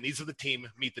Army meet the needs of the team,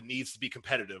 meet the needs to be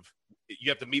competitive, you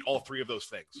have to meet all three of those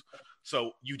things.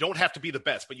 So you don't have to be the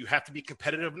best, but you have to be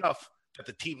competitive enough that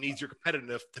the team needs your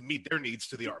competitiveness to meet their needs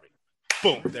to the Army.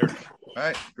 Boom. There. All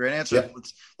right. Great answer. Yeah.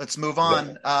 Let's move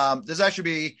on. This actually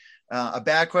be a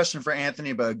bad question for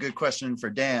Anthony, but a good question for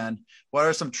Dan. What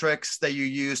are some tricks that you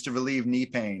use to relieve knee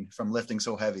pain from lifting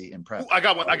so heavy in prep? Ooh, I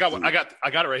got one. I got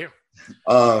it right here.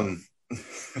 Well,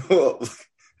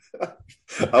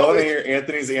 I want to hear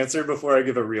Anthony's answer before I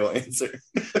give a real answer.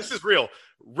 This is real.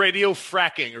 Radio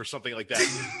fracking or something like that.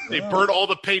 They burn all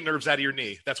the pain nerves out of your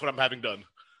knee. That's what I'm having done.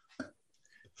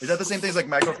 Is that the same thing as like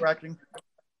microfracking?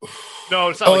 No,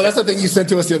 it's not. Oh, that's the thing you sent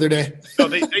to us the other day. No,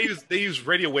 they use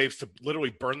radio waves to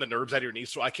literally burn the nerves out of your knee,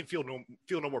 so I can feel no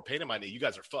more pain in my knee. You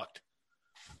guys are fucked.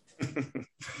 That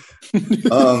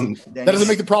doesn't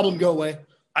make the problem go away.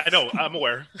 I know. I'm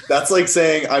aware. That's like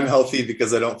saying I'm healthy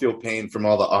because I don't feel pain from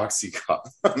all the Oxycontin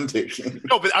I'm taking.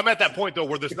 No, but I'm at that point though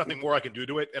where there's nothing more I can do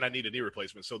to it, and I need a knee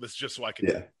replacement. So this is just so I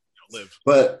can live.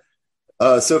 But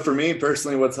so for me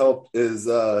personally, what's helped is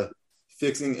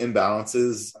fixing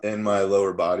imbalances in my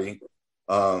lower body.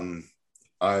 I've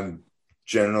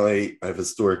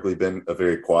historically been a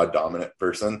very quad dominant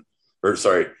person,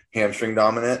 hamstring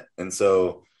dominant. And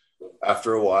so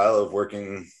after a while of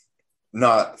working,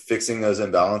 not fixing those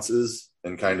imbalances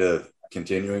and kind of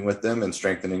continuing with them and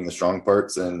strengthening the strong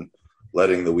parts and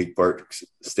letting the weak parts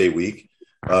stay weak,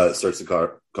 it starts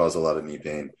to cause a lot of knee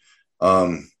pain.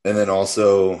 And then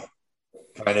also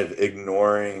kind of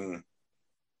ignoring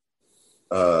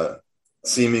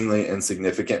seemingly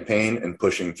insignificant pain and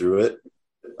pushing through it,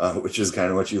 which is kind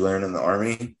of what you learn in the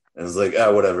Army. And it's like,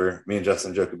 whatever. Me and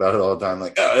Justin joke about it all the time.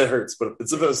 Like, it hurts, but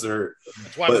it's supposed to hurt.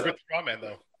 That's why I'm a good strongman,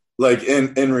 though. Like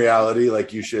in reality,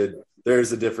 like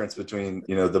there's a difference between,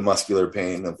 the muscular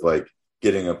pain of like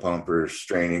getting a pump or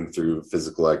straining through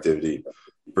physical activity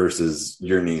versus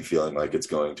your knee feeling like it's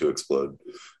going to explode.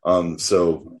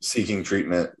 So seeking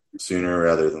treatment sooner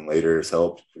rather than later has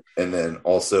helped. And then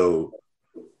also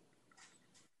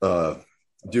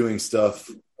doing stuff,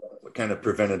 kind of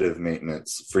preventative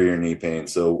maintenance for your knee pain.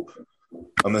 So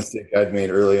a mistake I'd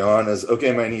made early on is,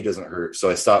 okay, my knee doesn't hurt.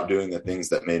 So I stopped doing the things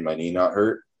that made my knee not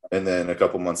hurt. And then a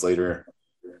couple months later,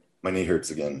 my knee hurts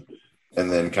again.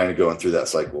 And then kind of going through that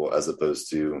cycle as opposed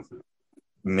to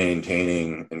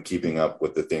maintaining and keeping up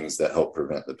with the things that help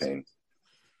prevent the pain.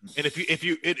 And if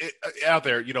you out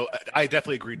there, I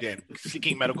definitely agree, Dan.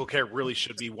 Seeking medical care really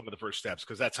should be one of the first steps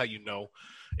because that's how you know.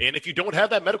 And if you don't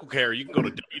have that medical care, you can go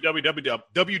to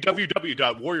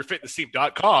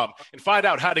www.warriorfitnessteam.com and find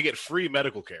out how to get free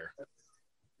medical care.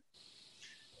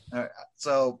 All right.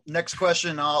 So next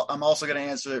question, I'm also going to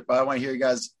answer it, but I want to hear you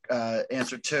guys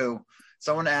answer too.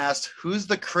 Someone asked, who's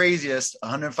the craziest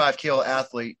 105 kilo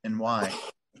athlete and why?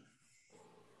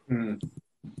 You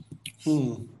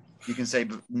can say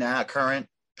now, current,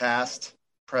 past,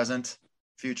 present,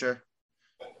 future.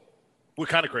 What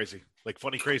kind of crazy? Like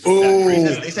funny crazy?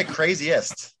 They said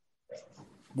craziest.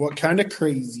 What kind of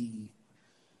crazy?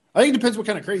 I think it depends what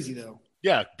kind of crazy, though.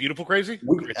 Yeah, beautiful crazy.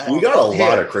 We got a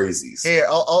lot of crazies. Here,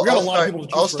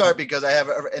 I'll start because I have,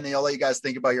 and then I'll let you guys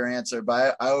think about your answer.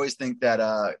 But I always think that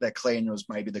that Clayton was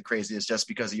maybe the craziest, just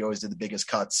because he always did the biggest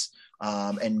cuts,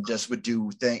 and just would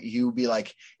do things. He would be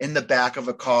like in the back of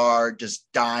a car,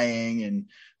 just dying, and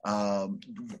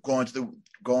going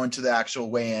to the actual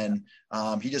weigh-in.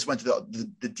 He just went to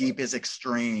the deepest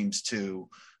extremes to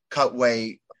cut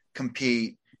weight,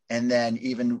 compete. And then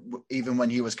even when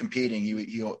he was competing,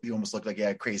 he almost looked like he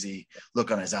had a crazy look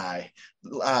on his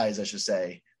eyes, I should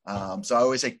say. So I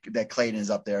always say that Clayton is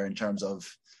up there in terms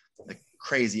of the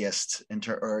craziest,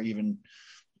 or even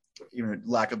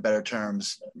lack of better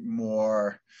terms,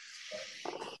 more.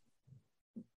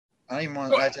 I don't even know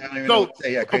what to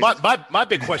say. Yeah, my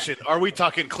big question: are we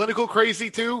talking clinical crazy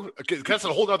too? Because that's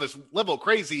a whole other level of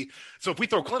crazy. So if we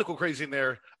throw clinical crazy in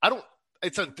there,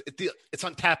 it's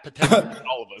untapped potential in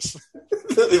all of us.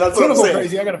 That's what I'm saying.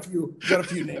 Crazy. I got a few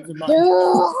names in mind.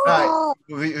 All right,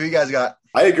 who you guys got?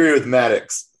 I agree with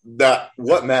Maddox.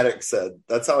 What Maddox said.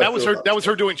 That's how that was her. That was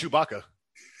her doing Chewbacca.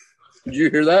 Did you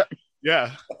hear that?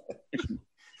 Yeah.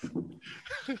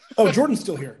 Oh, Jordan's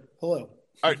still here. Hello.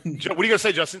 All right, what are you gonna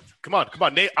say, Justin? Come on.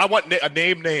 I want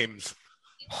name names.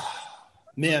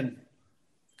 Man,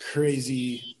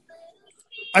 crazy.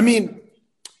 I mean,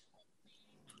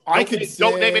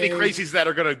 don't name any crazies that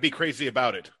are going to be crazy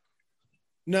about it.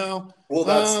 No. Well,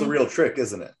 that's the real trick,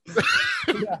 isn't it?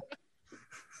 Yeah.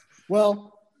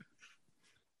 Well,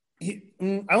 I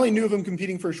only knew of him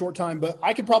competing for a short time, but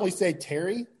I could probably say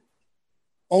Terry,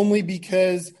 only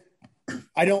because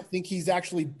I don't think he's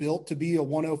actually built to be a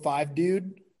 105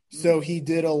 dude. So he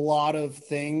did a lot of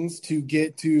things to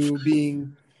get to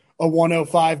being a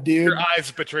 105 dude. Your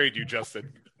eyes betrayed you,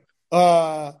 Justin.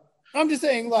 I'm just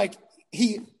saying, like,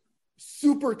 he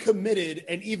super committed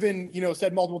and even,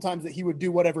 said multiple times that he would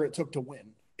do whatever it took to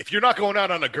win. If you're not going out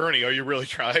on a gurney, are you really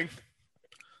trying?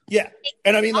 Yeah.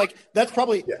 And I mean, like, there's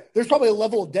probably a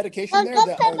level of dedication there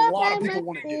that a lot of people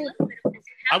want to do.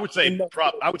 I would say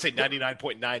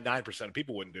 99.99% of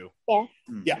people wouldn't do.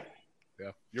 Yeah.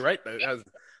 Yeah. You're right.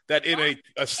 That in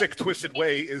a sick, twisted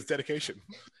way is dedication.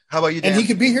 How about you, Dan? And he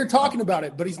could be here talking about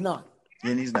it, but he's not.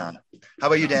 And he's not. How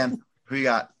about you, Dan? Who you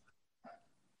got?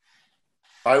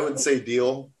 I would say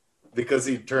Deal, because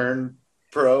he turned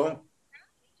pro,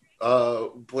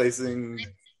 placing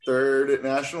third at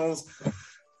nationals,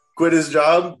 quit his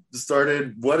job,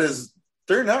 started what is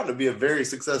turned out to be a very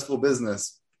successful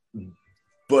business,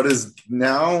 but is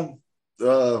now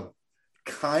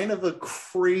kind of a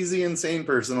crazy, insane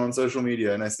person on social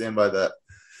media, and I stand by that.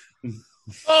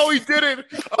 Oh, he did it!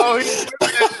 Oh, he did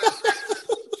it!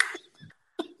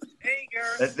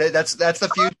 That's the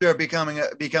future of becoming a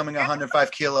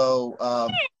 105 kilo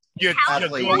athlete. You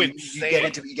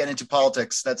get into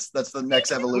politics. That's the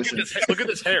next evolution. Look at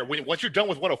this hair. Once you're done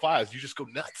with 105s, you just go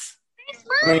nuts.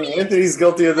 I mean, Anthony's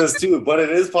guilty of this too, but it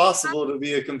is possible to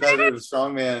be a competitive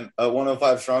strongman, a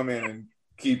 105 strongman, and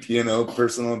keep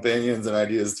personal opinions and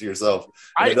ideas to yourself.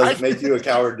 It doesn't make you a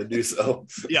coward to do so.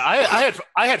 Yeah, I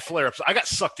had flare ups. I got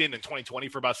sucked in 2020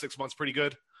 for about 6 months, pretty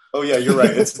good. Oh yeah, you're right.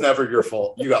 It's never your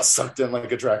fault. You got sucked in like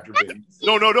a tractor beam.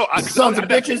 No. Sons of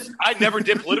bitches. I never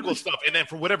did political stuff, and then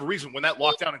for whatever reason, when that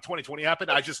lockdown in 2020 happened,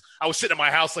 I was sitting in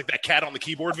my house like that cat on the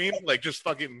keyboard meme, like just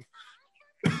fucking.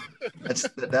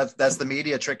 That's the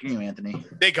media tricking you, Anthony.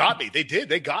 They got me. They did.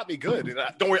 They got me good. And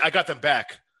don't worry, I got them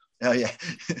back. Oh yeah.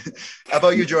 How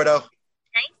about you, Jordo?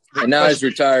 And now he's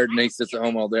retired and he sits at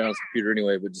home all day on his computer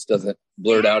anyway, but just doesn't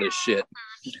blurt out his shit.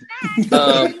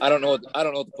 I don't know what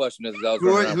the question is.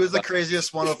 Who is the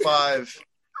craziest 105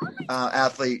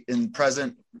 athlete in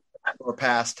present or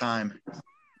past time?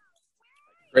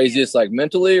 Craziest, like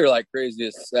mentally, or like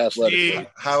craziest athletically?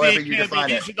 However you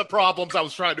define it. These are the problems I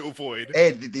was trying to avoid.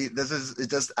 Hey, this is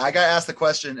just. I got asked the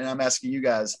question, and I'm asking you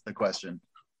guys the question.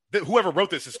 Whoever wrote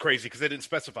this is crazy because they didn't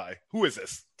specify. Who is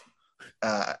this?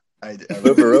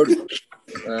 Whoever wrote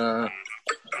it.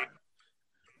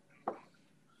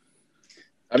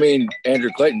 I mean, Andrew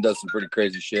Clayton does some pretty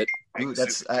crazy shit. Ooh,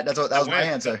 that was my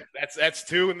answer. That's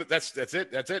two, and that's it.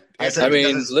 That's it. I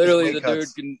mean, literally, the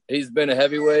dude he's been a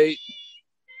heavyweight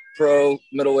pro,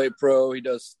 middleweight pro. He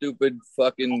does stupid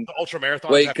fucking ultra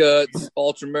marathons, weight cuts,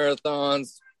 ultra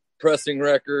marathons, pressing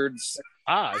records.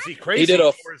 Is he crazy? He did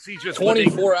a or is he just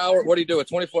 24-hour. What do you do? A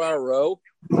 24-hour row?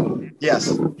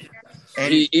 Yes.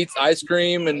 And he eats ice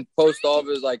cream and posts all of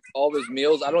his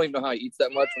meals. I don't even know how he eats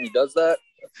that much when he does that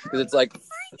because it's like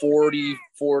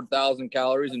 44,000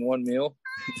 calories in one meal.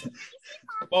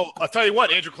 Well, I'll tell you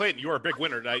what, Andrew Clayton, you are a big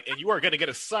winner tonight, and you are going to get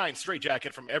a signed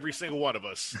straitjacket from every single one of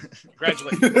us.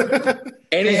 Congratulations!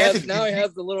 And he has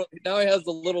the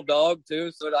little dog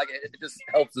too, so like it just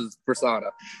helps his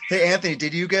persona. Hey, Anthony,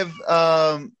 did you give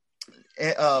Terry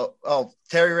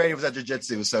Ray was at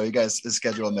jiu-jitsu, so you guys his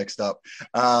schedule mixed up.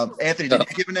 Anthony, did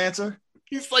you give an answer?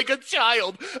 He's like a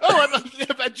child. Oh, I'm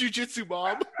at jiu-jitsu,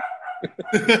 Mom.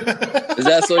 Is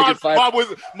that so he can fight?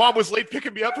 Mom was late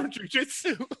picking me up from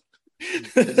jiu-jitsu.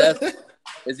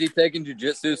 Is he taking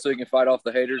jiu-jitsu so he can fight off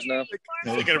the haters now?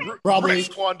 Probably.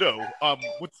 Kwando.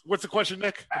 What's the question,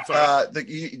 Nick? I'm sorry.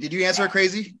 Did you answer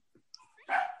crazy?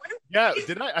 Yeah,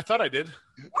 did I? I thought I did.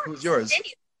 Who's yours?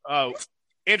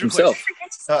 Andrew Himself.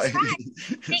 Clayton.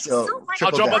 So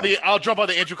I'll jump on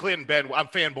the Andrew Clayton band. I'm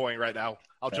fanboying right now.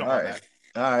 I'll jump on that.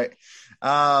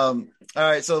 All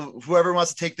right. So whoever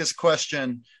wants to take this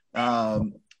question,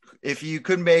 if you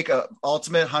could make an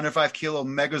ultimate 105 kilo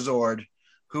Megazord,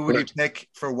 who would you pick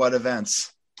for what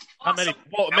events? How many?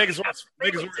 Well, Megazord's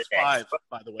 5,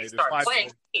 by the way. There's 5.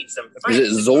 Is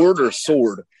it Zord or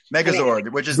Sword?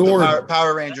 Megazord, which is the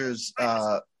Power Rangers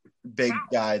big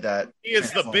guy that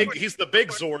he's the big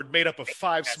Zord made up of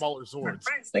 5 smaller Zords.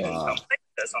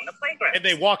 And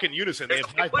they walk in unison. They have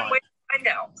high five.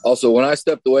 Also, when I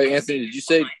stepped away, Anthony, did you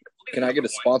say, can I get a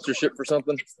sponsorship for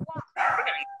something?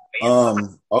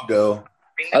 I'll go.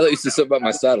 I thought you said something about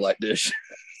my satellite dish.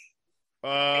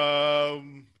 All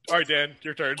right, Dan,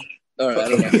 your turn. All right, I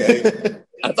don't know. Okay.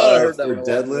 I thought I heard that for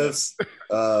deadlifts.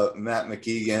 Matt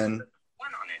McKeegan.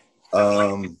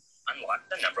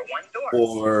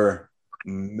 For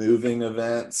moving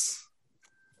events,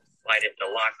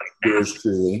 yours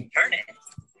truly.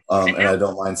 And I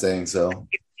don't mind saying so.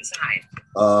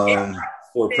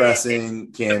 For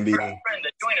pressing, can be.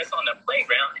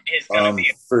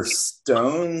 For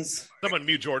stones, someone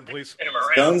mute Jordan, please.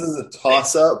 Stones is a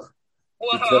toss-up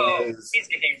because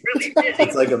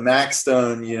it's like a max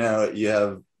stone. You know, you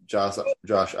have Josh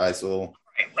Isel.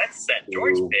 Let's set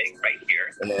George big right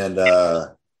here. And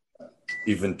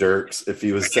even Dirks, if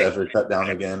he was to ever cut down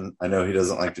again. I know he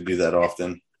doesn't like to do that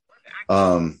often.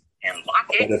 But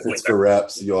if it's for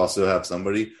reps, you also have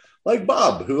somebody like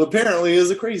Bob, who apparently is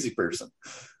a crazy person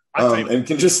and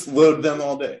can just load them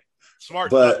all day. Smart.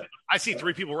 But I see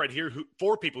 4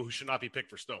 people who should not be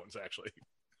picked for stones, actually.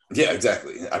 Yeah,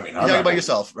 exactly. I mean, you're talking about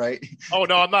yourself, right? Oh,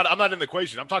 no, I'm not in the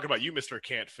equation. I'm talking about you, Mr.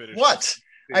 Can't Finish. What?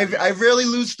 I rarely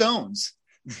lose stones.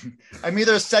 I'm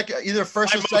either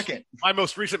first or second. My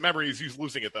most recent memory is you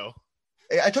losing it, though.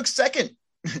 I took second.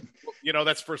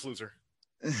 That's first loser.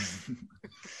 I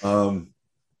don't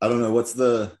know what's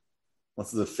the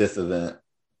 5th event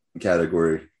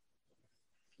category.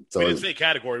 We didn't say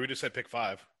category. We just said pick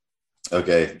 5.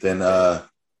 Okay, then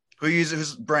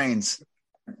whose brains?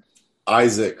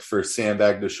 Isaac for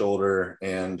sandbag to shoulder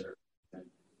and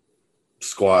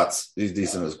squats. He's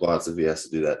decent at squats if he has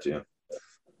to do that too.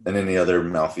 And any other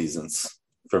malfeasance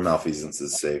for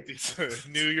malfeasance's sake.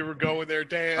 Knew you were going there,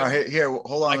 Dan. All right, here,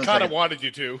 hold on. I kind of wanted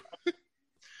you to.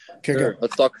 Okay, sure,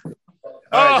 let's talk.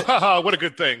 What a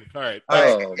good thing. All right.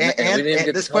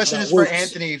 And this question is for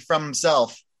Anthony from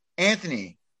himself.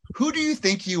 Anthony, who do you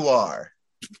think you are?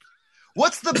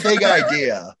 What's the big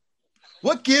idea?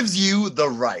 What gives you the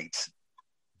right?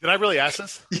 Did I really ask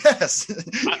this? Yes.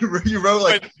 You wrote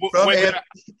like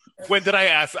when did I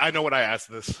ask? I know when I asked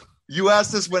this. You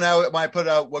asked this when I put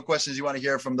out what questions you want to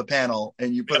hear from the panel,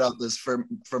 and you put out this for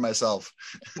myself.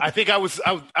 I think I was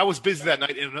busy that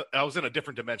night, and I was in a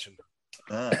different dimension.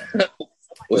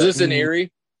 Was this in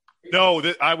Erie? No,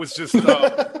 I was just.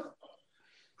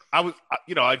 I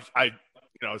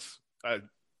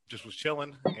just was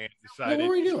chilling and decided. What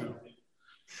were you doing?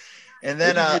 And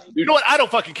then, you know what? I don't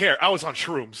fucking care. I was on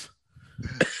shrooms.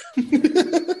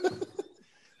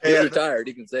 You're retired.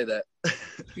 You can say that.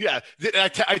 Yeah. Did I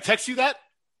text you that,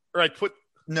 or I put?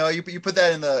 No, you put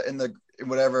that in the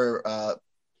whatever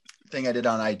thing I did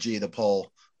on IG. The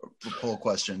poll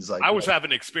questions. Like I was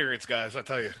having experience, guys. I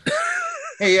tell you.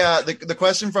 Hey, the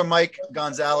question from Mike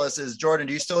Gonzalez is: Jordan,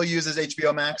 do you still use his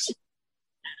HBO Max?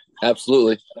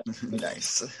 Absolutely.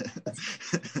 Nice.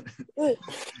 It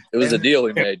was a deal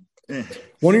we made.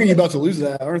 When are you about to lose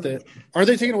that? Aren't they? Aren't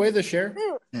they taking away the share?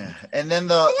 Yeah. And then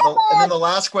the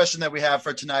last question that we have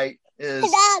for tonight is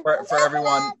for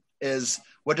everyone is: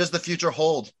 what does the future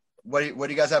hold? What do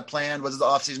you guys have planned? What does the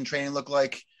off-season training look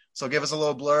like? So give us a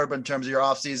little blurb in terms of your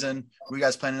off-season. What are you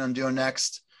guys planning on doing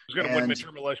next? Who's going to win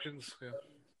midterm elections? Yeah.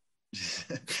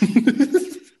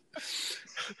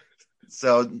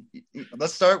 So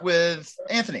let's start with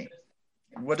Anthony.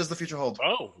 What does the future hold?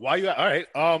 Oh, why you? All right.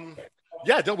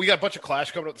 Yeah, we got a bunch of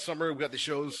Clash coming up this summer. We got the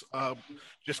shows.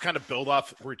 Just kind of build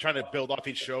off. We're trying to build off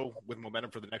each show with momentum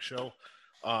for the next show.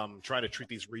 Trying to treat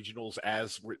these regionals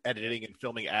as we're editing and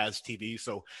filming as TV.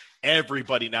 So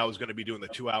everybody now is going to be doing the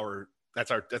 2 hour. That's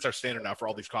our standard now for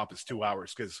all these comp is 2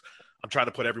 hours because I'm trying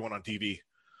to put everyone on TV.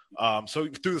 So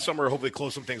through the summer, hopefully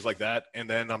close some things like that. And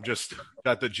then I'm just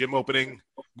got the gym opening,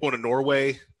 going to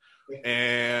Norway,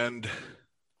 and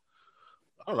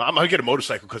I don't know. I'm going to get a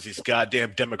motorcycle because these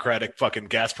goddamn democratic fucking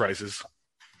gas prices.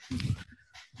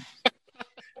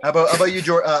 How about you,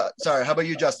 How about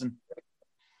you, Justin?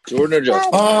 Jordan or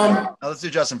Justin? Let's do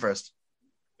Justin first.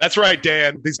 That's right,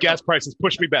 Dan. These gas prices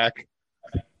push me back.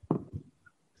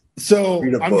 So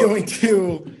I'm going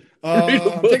to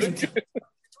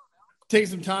take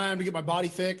some time to get my body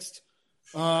fixed,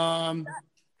 and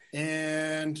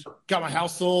got my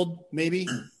house sold, maybe,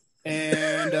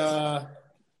 and I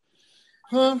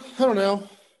don't know,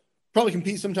 probably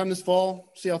compete sometime this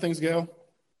fall. See how things go.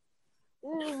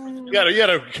 You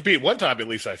gotta compete one time at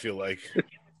least. I feel like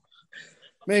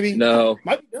maybe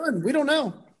might be done. We don't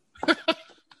know.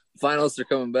 Finalists are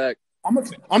coming back. I'm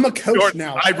a coach Jordan,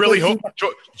 now. I really hope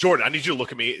Jordan. I need you to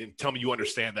look at me and tell me you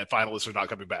understand that finalists are not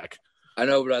coming back. I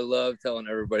know, but I love telling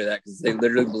everybody that because they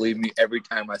literally believe me every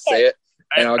time I say it.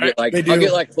 And I'll get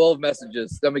like 12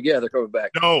 messages. I mean, yeah, they're coming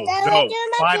back. No,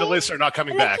 finalists are not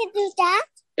coming back.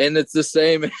 And it's the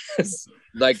same as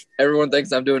like everyone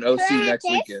thinks I'm doing OC next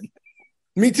weekend.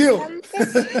 Me too.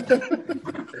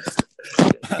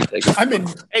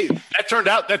 Hey, that turned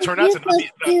out to not be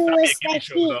a Gimme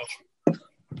show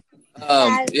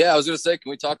though. Yeah, I was gonna say, can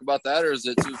we talk about that, or is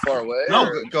it too far away?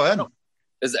 No, go ahead.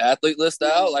 Is the athlete list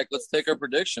out? Like, let's take our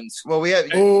predictions. Well, we have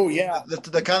yeah,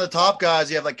 the kind of top guys.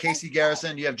 You have like Casey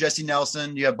Garrison, you have Jesse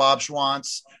Nelson, you have Bob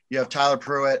Schwantz, you have Tyler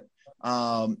Pruitt,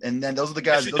 and then those are the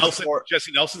guys.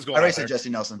 Jesse Nelson's going. I already said Jesse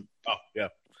Nelson. Oh yeah,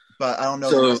 but I don't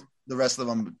know the rest of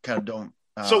them. Kind of don't.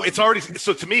 So it's already.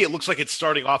 So to me, it looks like it's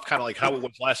starting off kind of like how it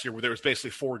was last year, where there was basically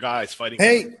 4 guys fighting.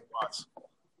 Hey,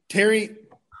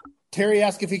 Terry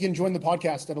asked if he can join the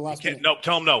podcast at the last minute. No,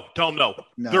 tell him no. No.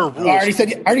 There are rules. I already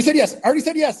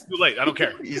said yes. Too late. I don't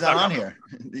care. He's not on here.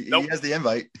 He has the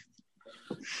invite.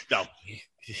 No,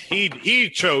 he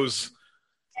chose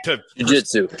to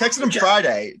jiu-jitsu. I texted him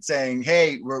Friday saying,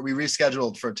 "Hey, we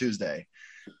rescheduled for Tuesday."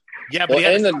 Yeah, but he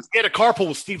had a carpool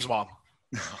with Steve's mom.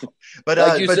 But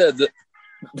like you said,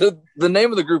 the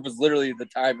name of the group was literally the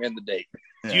time and the date.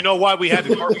 Yeah. Do you know why we had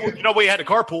the carpool? You know why we had the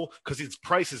carpool? Because it's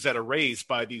prices that are raised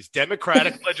by these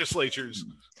Democratic legislatures.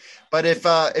 But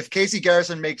if Casey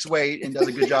Garrison makes weight and does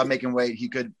a good job making weight, he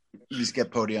could at least get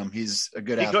podium. He's a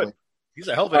good athlete. Could. He's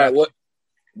a hell of an athlete.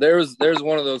 There's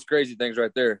one of those crazy things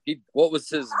right there. What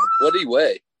did he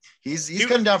weigh? He's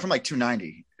cutting down from like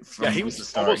 290. He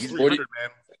was almost 300, man.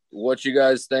 What you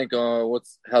guys think?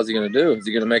 How's he going to do? Is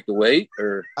he going to make the weight?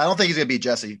 Or I don't think he's going to beat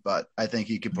Jesse, but I think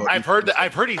he could. I've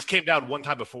heard he's came down one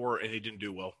time before and he didn't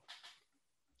do well.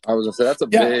 I was going to say that's a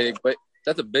big weight.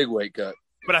 That's a big weight cut.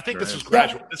 But I think this was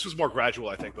gradual. Yeah. This was more gradual,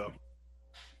 I think, though.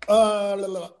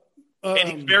 And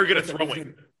he's very good at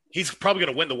throwing. He's probably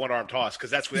going to win the one arm toss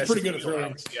because that's pretty good at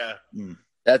throwing. Yeah,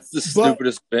 that's the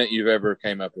stupidest event you've ever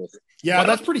came up with. Yeah,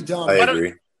 that's pretty dumb. I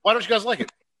agree. Why don't you guys like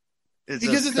it?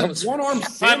 Because it's a one-arm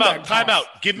time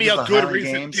out. Give me a good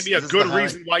reason. Give me a good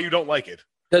reason why you don't like it.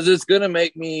 Because it's gonna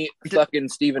make me fucking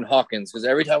Stephen Hawkins. Because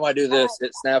every time I do this,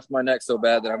 it snaps my neck so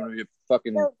bad that I'm gonna be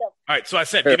fucking. All right, so I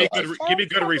said, give me a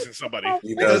good reason, somebody.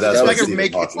 You know,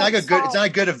 it's not a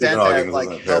good event that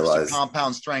like helps your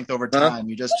compound strength over time.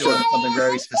 You just do something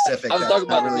very specific. I'm talking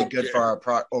about really good for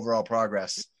our overall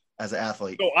progress as an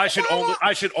athlete. So I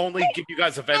should only give you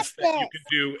guys events that you can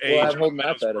do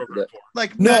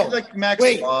like max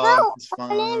wait. squat is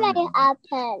fun.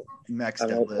 Max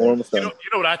deadlift. You know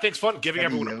what I think's fun? Giving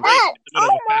everyone a break in the middle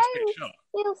of a fast-paced show.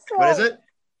 What is it?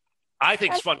 I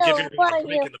think it's fun giving everyone a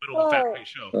break in the middle of a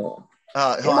fast-paced show.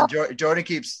 Hold on, Jordan,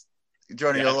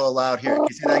 you're a little loud here. Can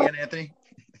you say that again, Anthony?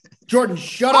 Jordan,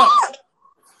 shut up.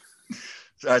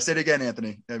 Sorry, say it again,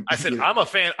 Anthony. I said I'm a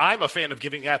fan of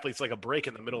giving athletes like a break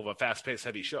in the middle of a fast-paced,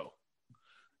 heavy show.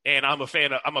 And I'm a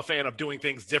fan of doing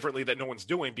things differently that no one's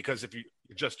doing because if you're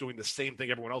just doing the same thing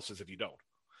everyone else is if you don't.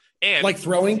 And like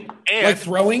throwing? It's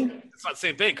not the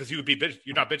same thing because you're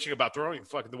not bitching about throwing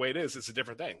fucking the way it is. It's a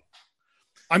different thing.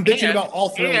 I'm bitching about all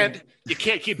throwing. And you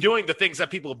can't keep doing the things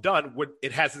that people have done when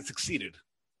it hasn't succeeded.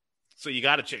 So you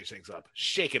got to change things up.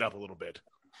 Shake it up a little bit.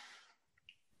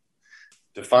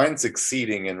 Define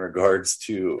succeeding in regards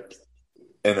to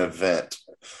an event.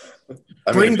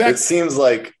 I mean, it seems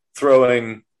like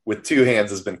throwing with 2 hands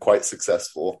has been quite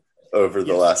successful. over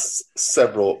the last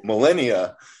several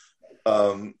millennia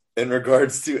in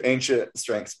regards to ancient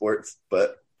strength sports,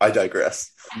 but I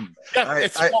digress. Yeah,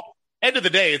 end of the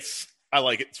day, I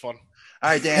like it. It's fun. All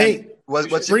right, Dan. Hey,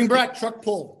 what's bring back truck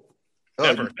pull.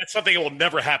 Never. That's something that will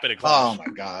never happen in class. Oh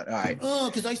my God! All right.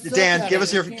 Oh, because Dan, give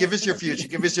us your future.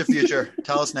 Give us your future.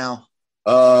 Tell us now.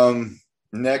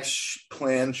 Next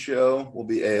planned show will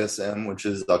be ASM, which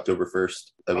is October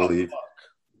 1st, I believe.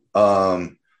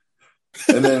 And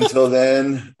then until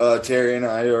then, Terry and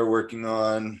I are working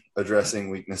on addressing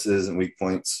weaknesses and weak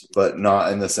points, but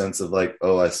not in the sense of like,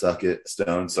 oh, I suck at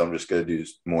stone, so I'm just going to do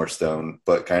more stone,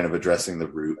 but kind of addressing the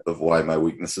root of why my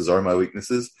weaknesses are my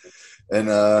weaknesses,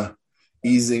 and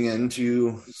easing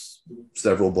into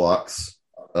several blocks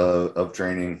of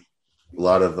training, a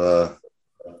lot of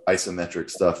isometric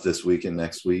stuff this week and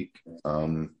next week,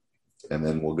 and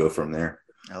then we'll go from there.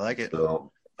 I like it.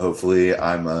 So hopefully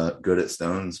I'm good at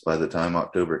stones by the time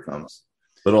October comes.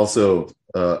 But also,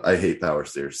 I hate power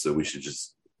stairs, so we should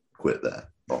just quit that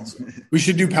also. We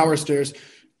should do power stairs.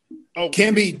 Oh,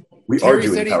 can be. We Terry are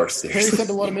doing power stairs. Terry said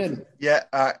to let him in. Yeah.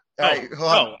 All right.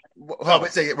 Hold on. Wait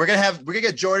a second. We're gonna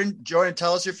get Jordan. Jordan,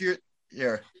 tell us your future.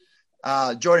 Here.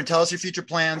 Jordan, tell us your future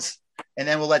plans, and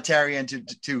then we'll let Terry in to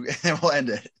and then we'll end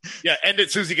it. Yeah, end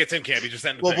it. Susie gets in, Campy. Just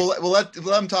end it. We'll let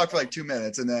him talk for like 2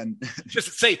 minutes, and then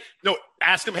just say no.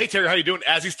 Ask him, hey Terry, how you doing?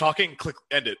 As he's talking, click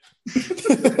end it.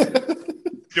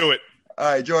 Do it. All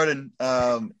right, Jordan.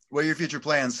 What are your future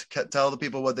plans? Tell the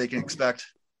people what they can expect.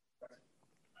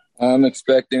 I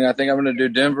think I'm going to do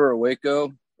Denver or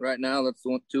Waco right now. That's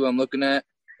the two I'm looking at.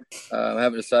 I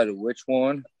haven't decided which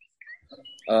one.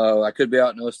 I could be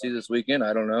out in OC this weekend.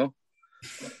 I don't know.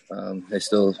 I'm going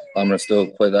to still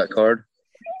play that card.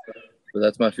 But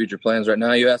that's my future plans right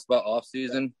now. You asked about off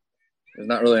season. There's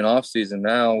not really an off season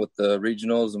now with the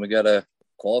regionals, and we got to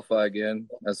qualify again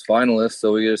as finalists.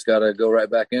 So we just got to go right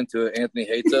back into it. Anthony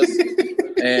hates us.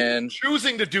 And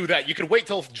choosing to do that, you could wait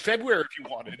till February if you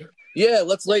wanted. Yeah,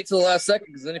 let's wait till the last second,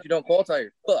 because then if you don't qualify,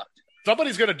 you're fucked.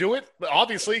 Somebody's going to do it,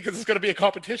 obviously, because it's going to be a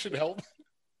competition held.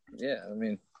 Yeah, I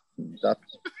mean,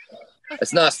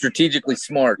 it's not strategically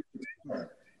smart.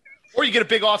 Or you get a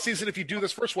big off season if you do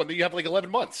this first one, then you have like 11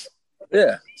 months.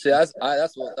 Yeah, see, that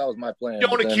was my plan.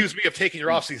 Don't accuse me of taking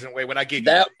your off season away when I gave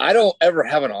that. I don't ever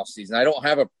have an off season. I don't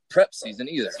have a prep season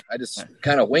either. I just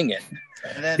kind of wing it.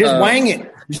 And then, just wang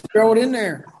it. Just throw it in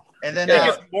there. And then it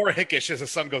gets more hickish as the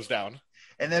sun goes down.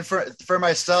 And then for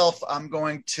myself, I'm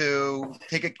going to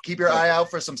keep your eye out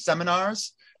for some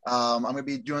seminars. I'm going to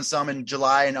be doing some in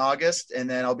July and August, and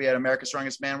then I'll be at America's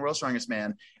Strongest Man, World's Strongest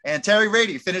Man. And Terry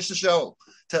Rady, finish the show.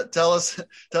 Tell us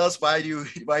why you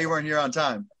weren't here on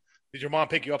time. Did your mom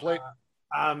pick you up late?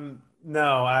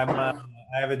 No, I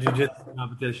have a jiu-jitsu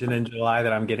competition in July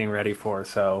that I'm getting ready for.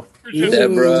 So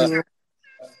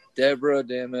Deborah,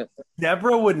 damn it.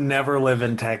 Deborah would never live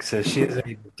in Texas. She is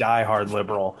a diehard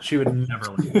liberal. She would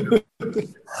never live there.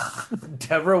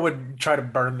 Deborah would try to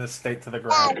burn this state to the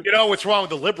ground. You know what's wrong with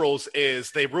the liberals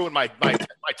is they ruin my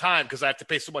time because I have to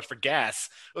pay so much for gas.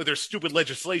 Oh, their stupid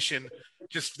legislation.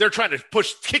 Just they're trying to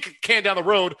kick a can down the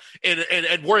road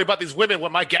and worry about these women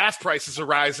when my gas prices are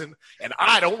rising, and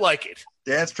I don't like it.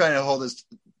 Dan's trying to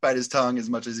bite his tongue as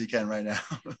much as he can right now.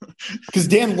 Because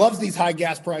Dan loves these high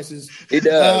gas prices. He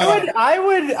does.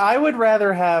 I would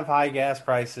rather have high gas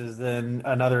prices than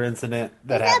another incident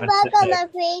that happened.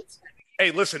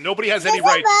 Hey, listen, nobody has any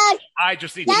right. I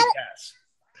just need to eat gas.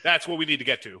 That's what we need to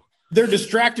get to. They're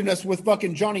distracting us with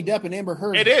fucking Johnny Depp and Amber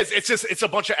Heard. It is. It's a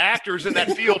bunch of actors in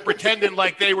that field pretending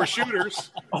like they were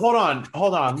shooters. Hold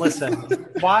on. Listen.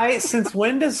 Since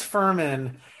when does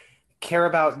Furman care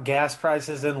about gas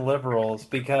prices and liberals?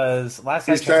 Because last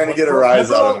he's trying to get a rise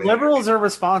out of me. Liberals are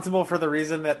responsible for the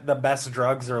reason that the best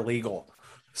drugs are legal.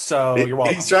 So you're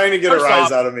welcome. He's trying to get a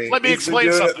rise out of me. Let me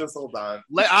explain something. This whole time.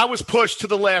 I was pushed to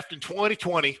the left in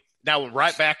 2020. Now I'm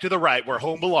right back to the right where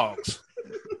home belongs.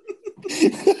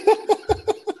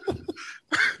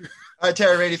 All right,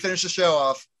 Terry Rady, finish the show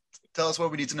off. Tell us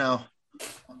what we need to know.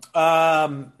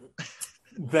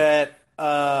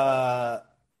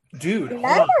 Dude, hold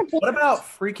on. What about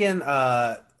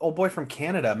freaking old boy from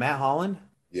Canada, Matt Holland?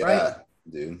 Yeah, right?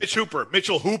 Dude. Mitchell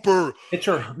Hooper.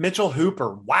 Mitchell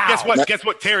Hooper. Wow. Guess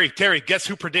what, Terry? Guess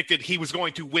who predicted he was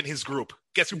going to win his group?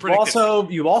 Guess who predicted?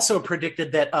 You also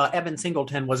predicted that Evan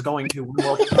Singleton was going to win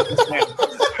World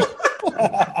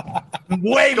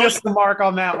Way missed the mark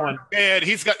on that one. And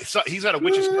he's got a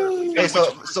witch's curse. Hey,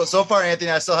 so far,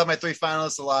 Anthony, I still have my 3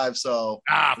 finalists alive. So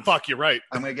fuck, you're right.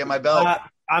 I'm gonna get my belt.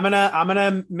 I'm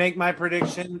gonna make my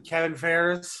prediction. Kevin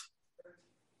Ferris,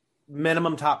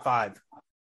 minimum top 5.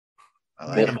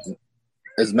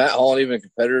 Is Matt Holland even a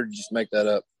competitor? Just make that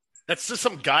up. That's just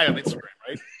some guy on Instagram,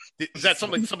 right? Is that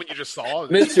someone you just saw?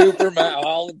 Miss Hooper, Matt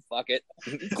Holland, fuck it.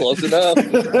 Close enough.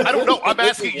 I don't know. I'm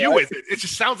asking you. It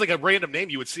just sounds like a random name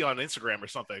you would see on Instagram or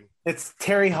something. It's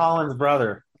Terry Holland's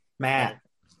brother, Matt.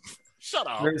 Shut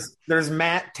up. There's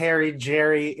Matt, Terry,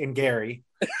 Jerry, and Gary.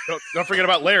 Don't forget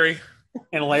about Larry.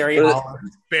 And Larry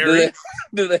Holland. Barry.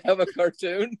 Do they have a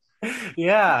cartoon?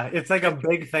 Yeah, it's like a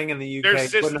big thing in the UK.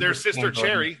 Their sister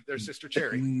Cherry. Their sister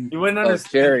Cherry. You wouldn't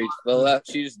understand. Cherry. Well,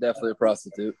 she's definitely a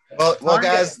prostitute. Well,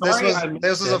 guys,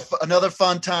 this was another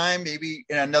fun time. Maybe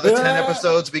in another 10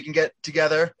 episodes we can get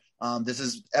together. This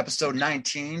is episode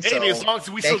 19. Hey, as long as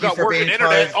we still got working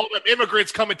internet, all them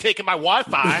immigrants come and taking my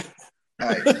Wi-Fi. All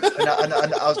right.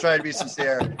 I was trying to be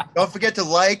sincere. Don't forget to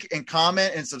like and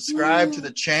comment and subscribe to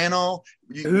the channel.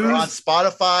 We're on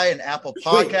Spotify and Apple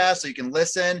Podcasts, so you can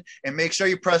listen. And make sure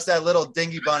you press that little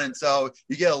dingy button so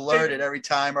you get alerted every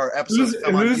time our episodes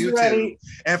come on YouTube. Ready?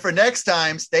 And for next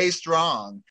time, stay strong.